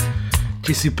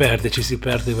 ci si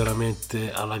perde veramente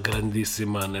alla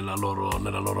grandissima nella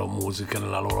loro musica,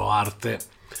 nella loro arte.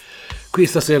 Qui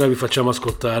stasera vi facciamo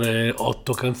ascoltare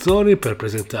 8 canzoni per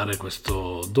presentare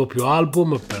questo doppio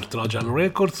album per Trojan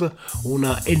Records,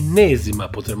 una ennesima,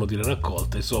 potremmo dire,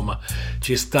 raccolta, insomma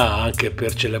ci sta anche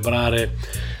per celebrare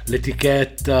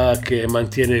l'etichetta che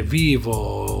mantiene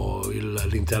vivo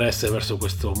l'interesse verso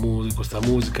questa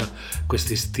musica,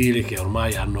 questi stili che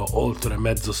ormai hanno oltre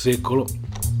mezzo secolo.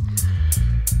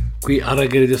 Qui a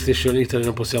Reggae Radio Station Italy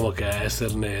non possiamo che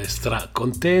esserne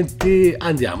stracontenti.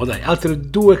 Andiamo, dai, altre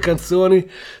 2 canzoni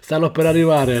stanno per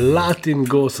arrivare: Latin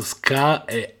Ghost Ska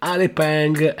e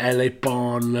Alipang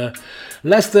Alipang.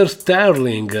 Lester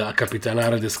Sterling a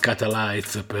capitanare The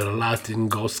Skatalites per Latin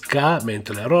Ghost Ska,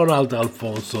 mentre Roland,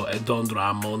 Alphonso e Don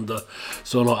Drummond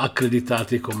sono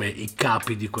accreditati come i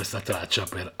capi di questa traccia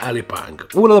per Alipang.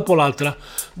 Una dopo l'altra,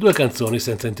 2 canzoni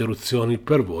senza interruzioni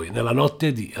per voi nella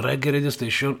notte di Reggae Radio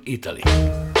Station Italy.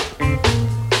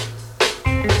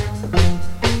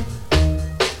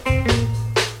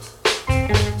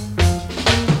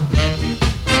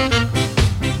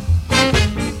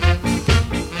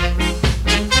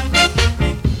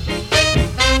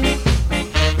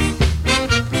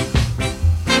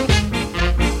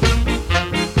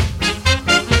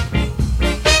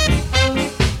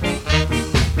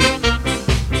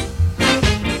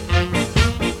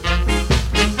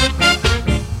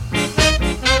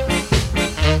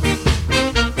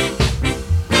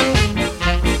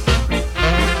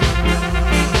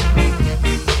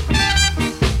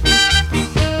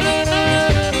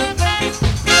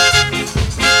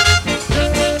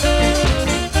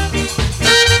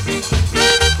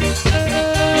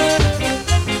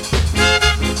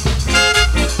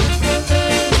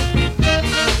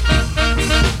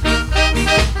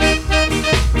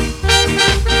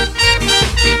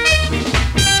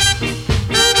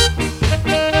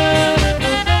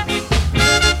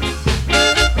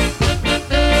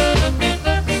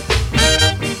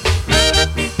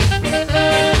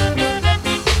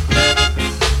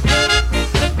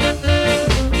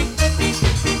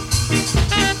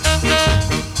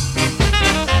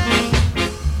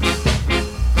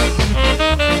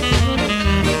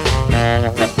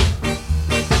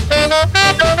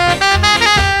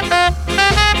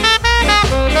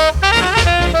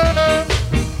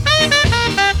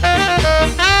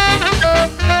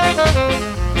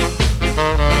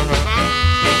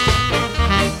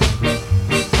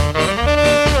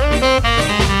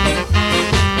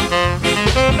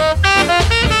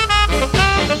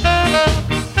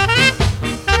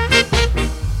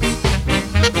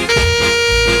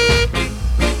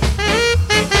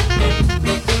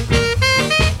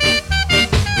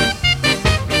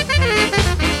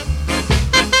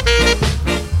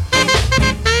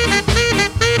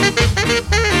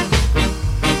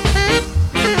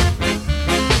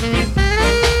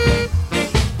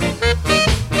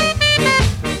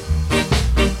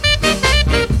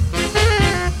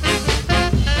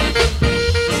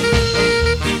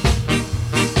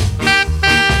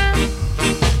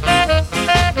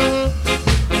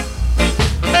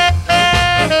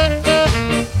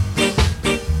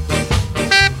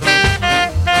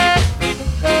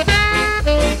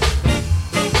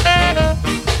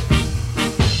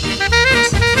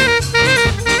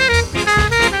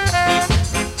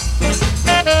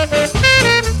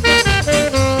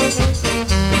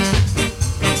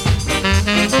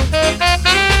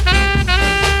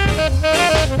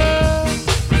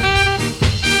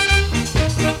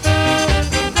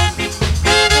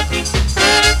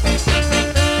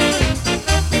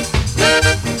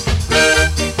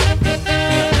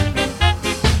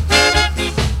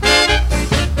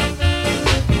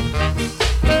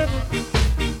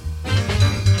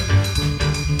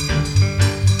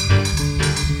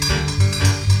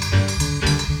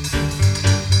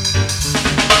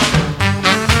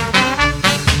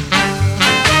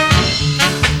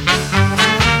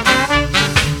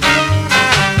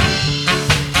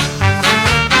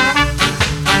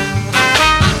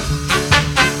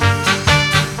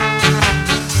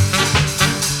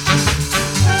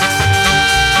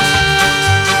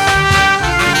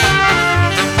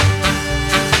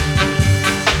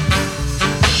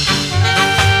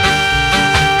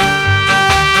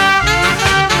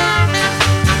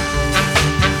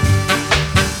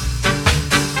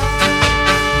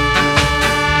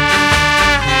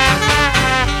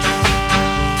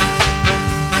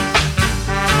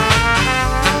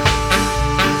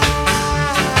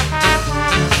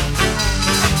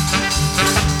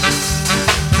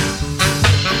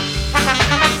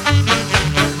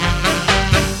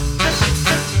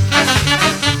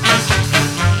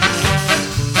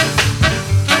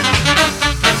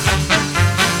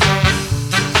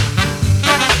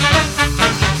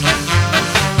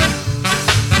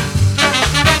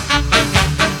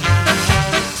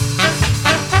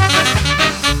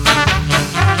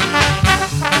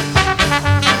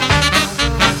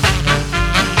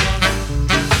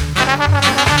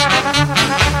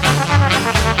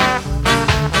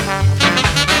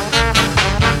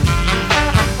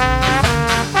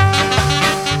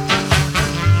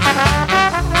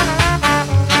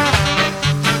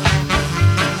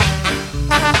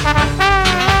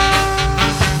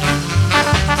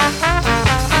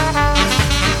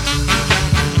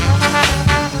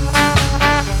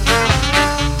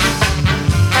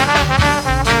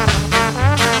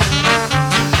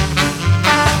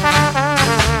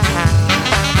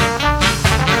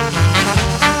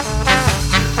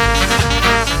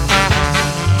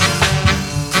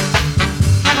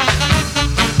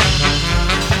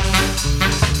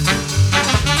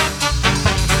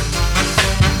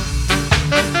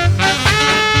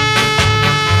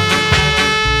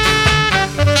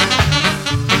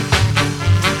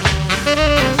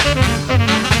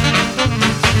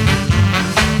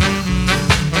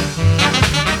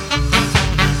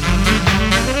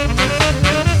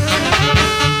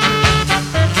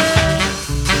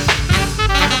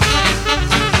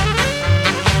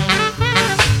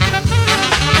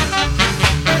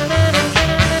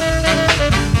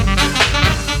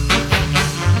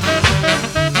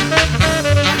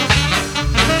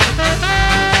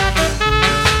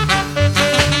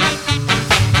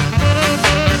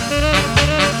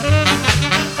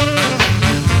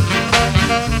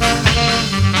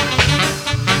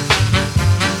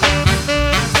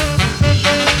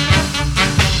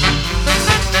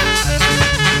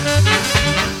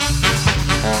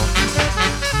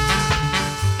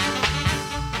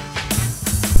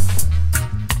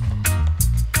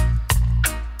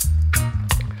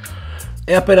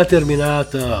 È appena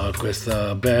terminata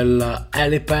questa bella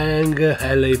Alipang,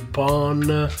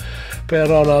 Alipang per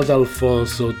Roland,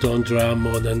 Alphonso,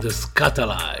 Drummond and the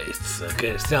Skatalites,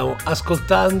 che stiamo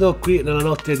ascoltando qui nella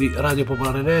notte di Radio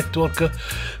Popolare Network,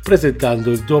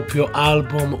 presentando il doppio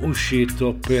album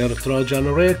uscito per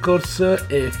Trojan Records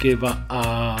e che va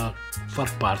a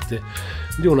far parte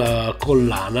di una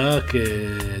collana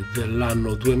che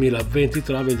dell'anno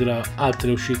 2023 vedrà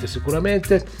altre uscite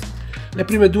sicuramente. Le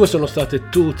prime due sono state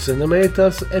Toots and the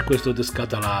Metals e questo The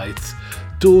Skatalites.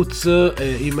 Toots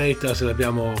e i Metals li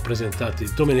abbiamo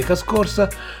presentati domenica scorsa,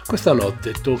 questa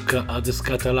notte tocca a The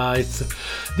Skatalites.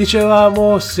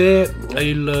 Dicevamo, se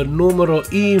il numero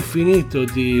infinito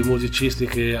di musicisti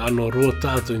che hanno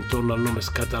ruotato intorno al nome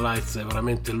Skatalites è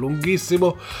veramente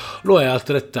lunghissimo, lo è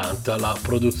altrettanta la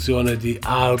produzione di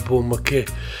album che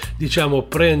diciamo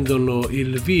prendono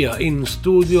il via in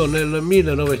studio nel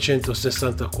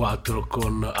 1964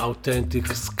 con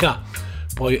Authentic Ska,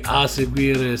 poi a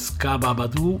seguire Ska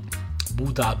Babadoo,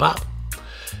 Budaba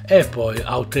e poi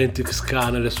Authentic Ska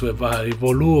nelle sue vari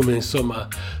volumi, insomma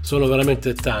sono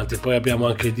veramente tanti. Poi abbiamo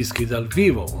anche i dischi dal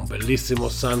vivo, un bellissimo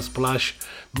Sunsplash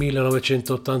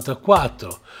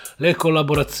 1984, le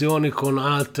collaborazioni con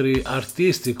altri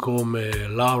artisti come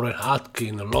Laurel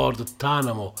Hutkin, Lord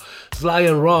Tanamo, Sly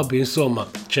and Robbie, insomma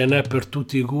ce n'è per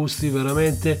tutti i gusti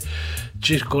veramente.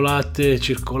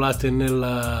 Circolate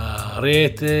nella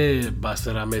rete,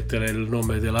 basterà mettere il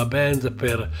nome della band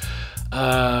per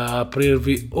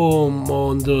aprirvi un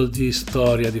mondo di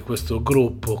storia di questo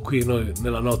gruppo. Qui noi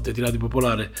nella notte di Radio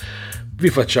Popolare vi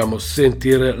facciamo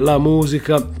sentire la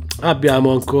musica.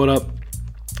 Abbiamo ancora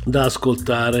da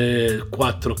ascoltare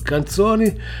 4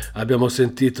 canzoni, abbiamo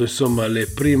sentito insomma le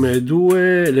prime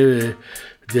due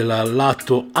della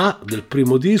lato A del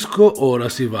primo disco, ora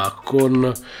si va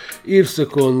con il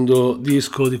secondo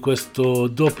disco di questo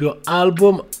doppio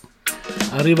album.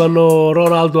 Arrivano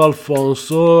Rolando,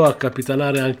 Alphonso a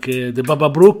capitanare anche The Baba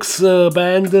Brooks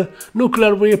Band,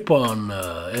 Nuclear Weapon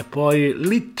e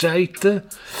poi Taitt,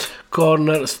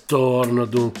 Cornerstone.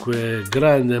 Dunque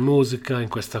grande musica in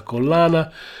questa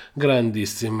collana,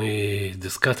 grandissimi The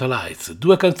Skatalites.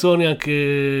 2 canzoni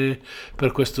anche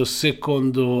per questo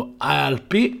secondo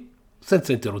LP,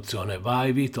 senza interruzione.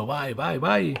 Vai Vito, vai.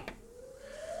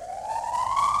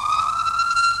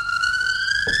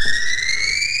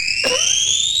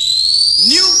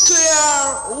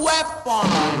 Nuclear weapon.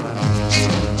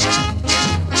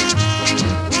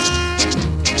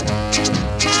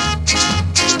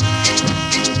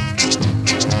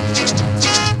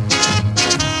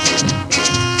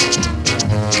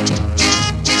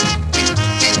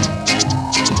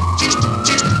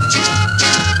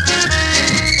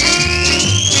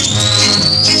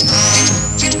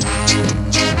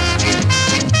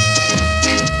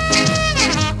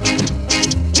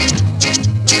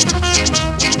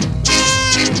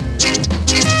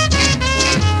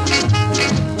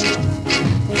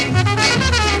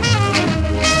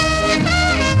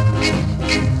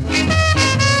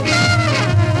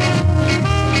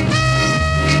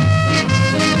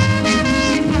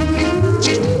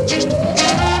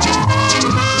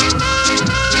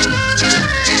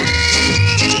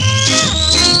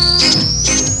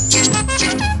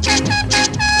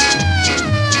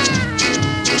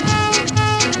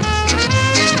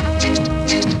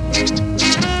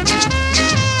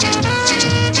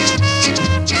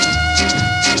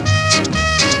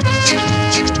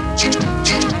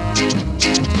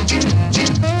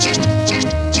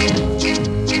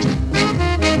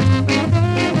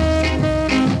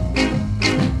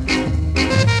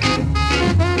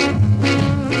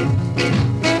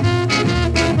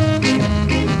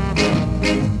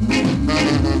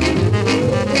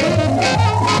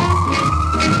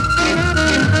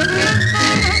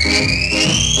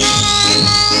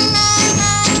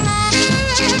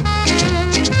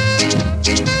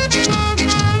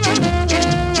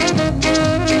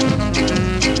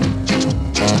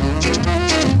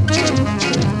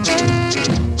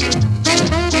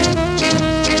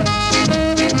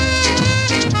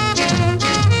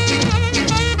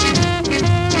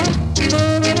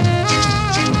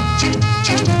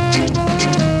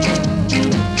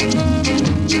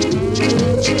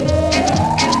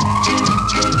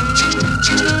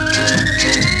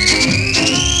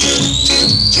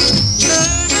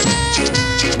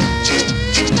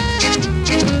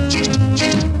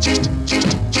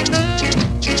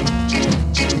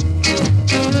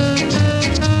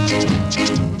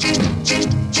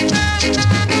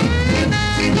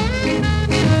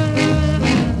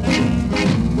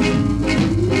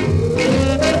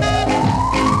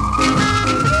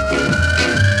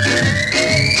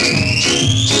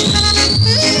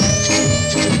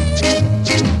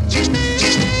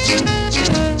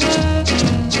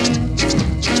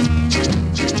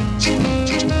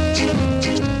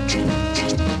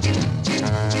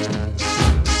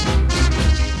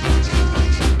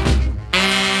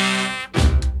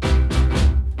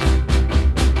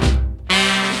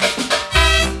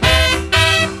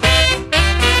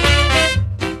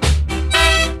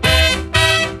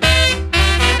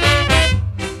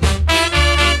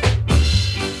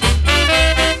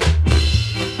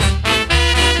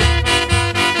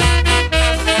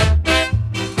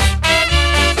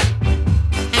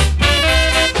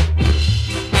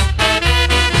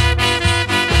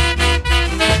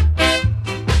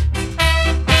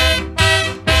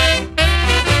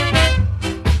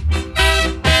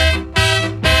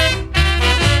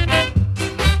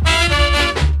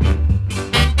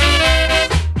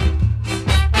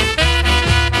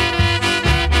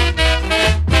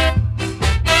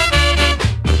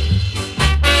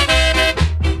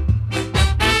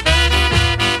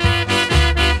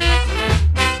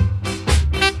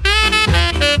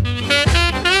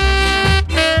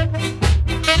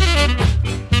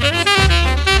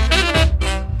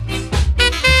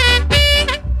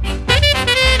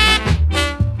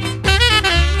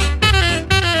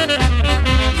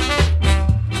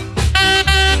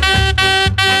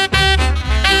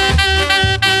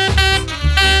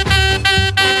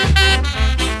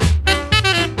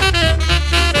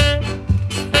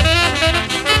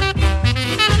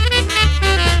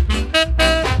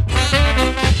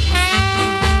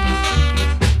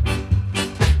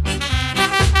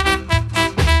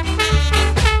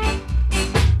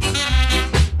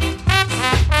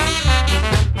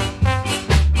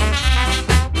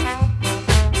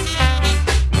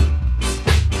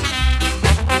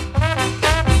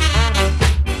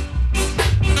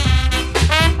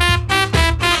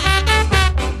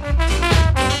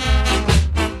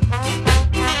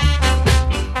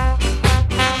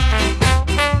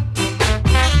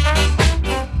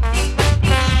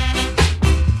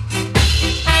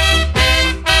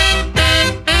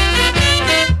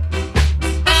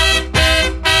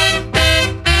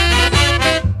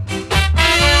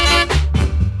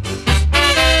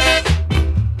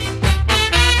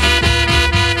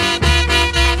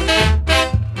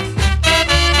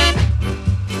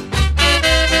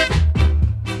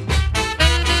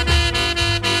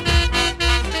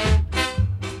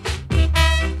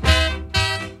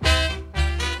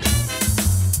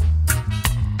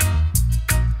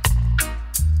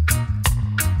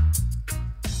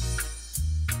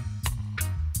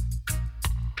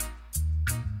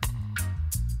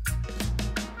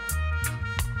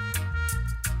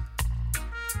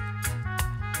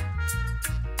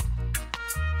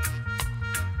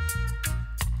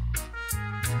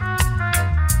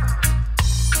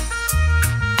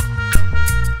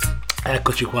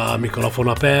 Eccoci qua,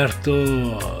 microfono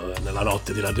aperto, nella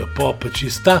notte di Radio Pop ci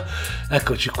sta,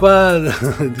 eccoci qua,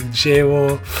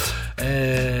 dicevo,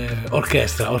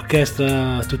 orchestra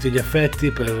a tutti gli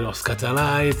effetti per lo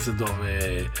Skatalites,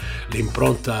 dove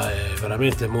l'impronta è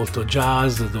veramente molto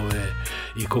jazz, dove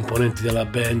i componenti della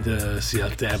band si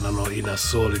alternano in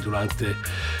assoli durante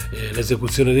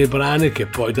l'esecuzione dei brani, che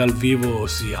poi dal vivo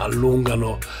si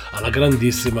allungano alla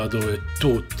grandissima, dove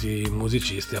tutti i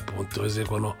musicisti appunto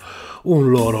eseguono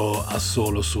un loro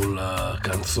assolo sulla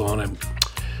canzone.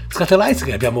 Skatalites,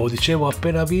 che abbiamo, dicevo,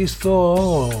 appena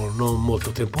visto non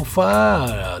molto tempo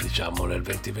fa, diciamo nel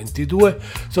 2022,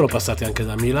 sono passati anche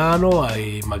da Milano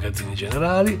ai magazzini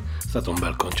generali, è stato un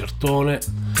bel concertone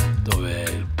dove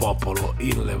il popolo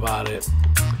in levare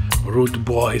Rude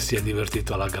Boy si è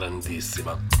divertito alla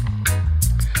grandissima.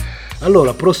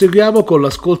 Allora, proseguiamo con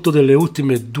l'ascolto delle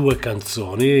ultime due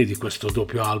canzoni di questo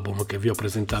doppio album che vi ho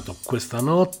presentato questa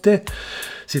notte.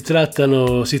 Si tratta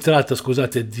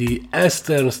di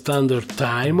Eastern Standard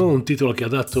Time, un titolo che ha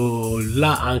dato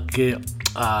là anche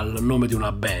al nome di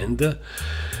una band.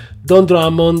 Don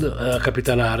Drummond a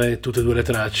capitanare tutte e due le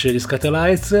tracce, gli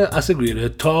Skatalites, a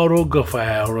seguire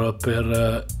Thoroughfare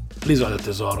per l'Isola del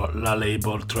Tesoro, la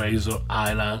label Treasure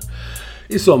Island.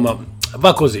 Insomma,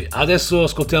 va così. Adesso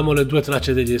ascoltiamo le due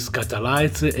tracce degli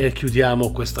Skatalites e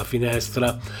chiudiamo questa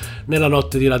finestra nella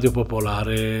notte di Radio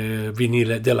Popolare,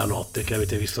 vinile della notte, che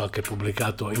avete visto anche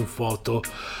pubblicato in foto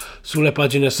sulle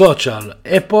pagine social.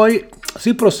 E poi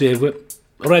si prosegue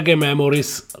Reggae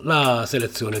Memories, la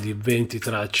selezione di 20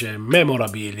 tracce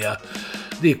memorabilia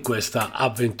di questa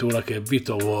avventura che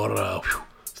Vito War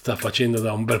sta facendo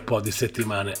da un bel po' di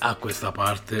settimane a questa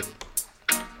parte.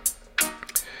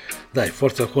 Dai,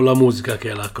 forza con la musica,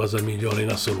 che è la cosa migliore in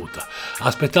assoluta.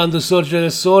 Aspettando il sorgere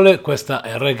del sole, questa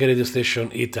è Reggae Radio Station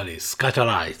Italy,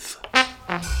 Skatalites.